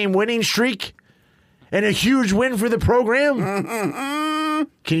 4-game winning streak and a huge win for the program.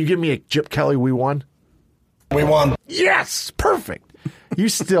 Can you give me a Chip Kelly? We won. We won. Yes, perfect. You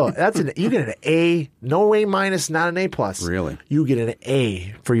still you get an A, no A minus, not an A plus. Really? You get an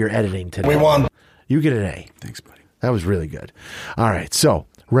A for your editing today. We won. You get an A. Thanks, buddy. That was really good. All right, so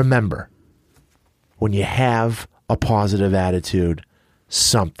remember, when you have a positive attitude,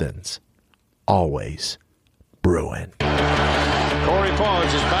 something's always brewing. Corey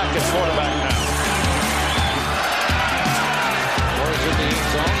Paws is back at quarterback now. Throws in the end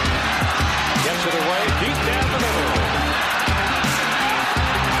zone. Gets it away. Deep down the middle.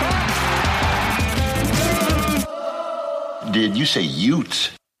 Did you say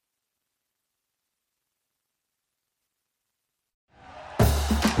Utes?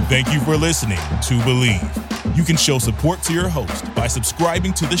 Thank you for listening to Believe. You can show support to your host by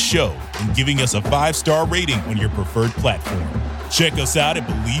subscribing to the show and giving us a 5-star rating on your preferred platform. Check us out at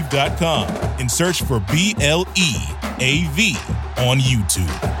Believe.com and search for BLEAV on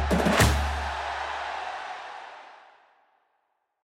YouTube.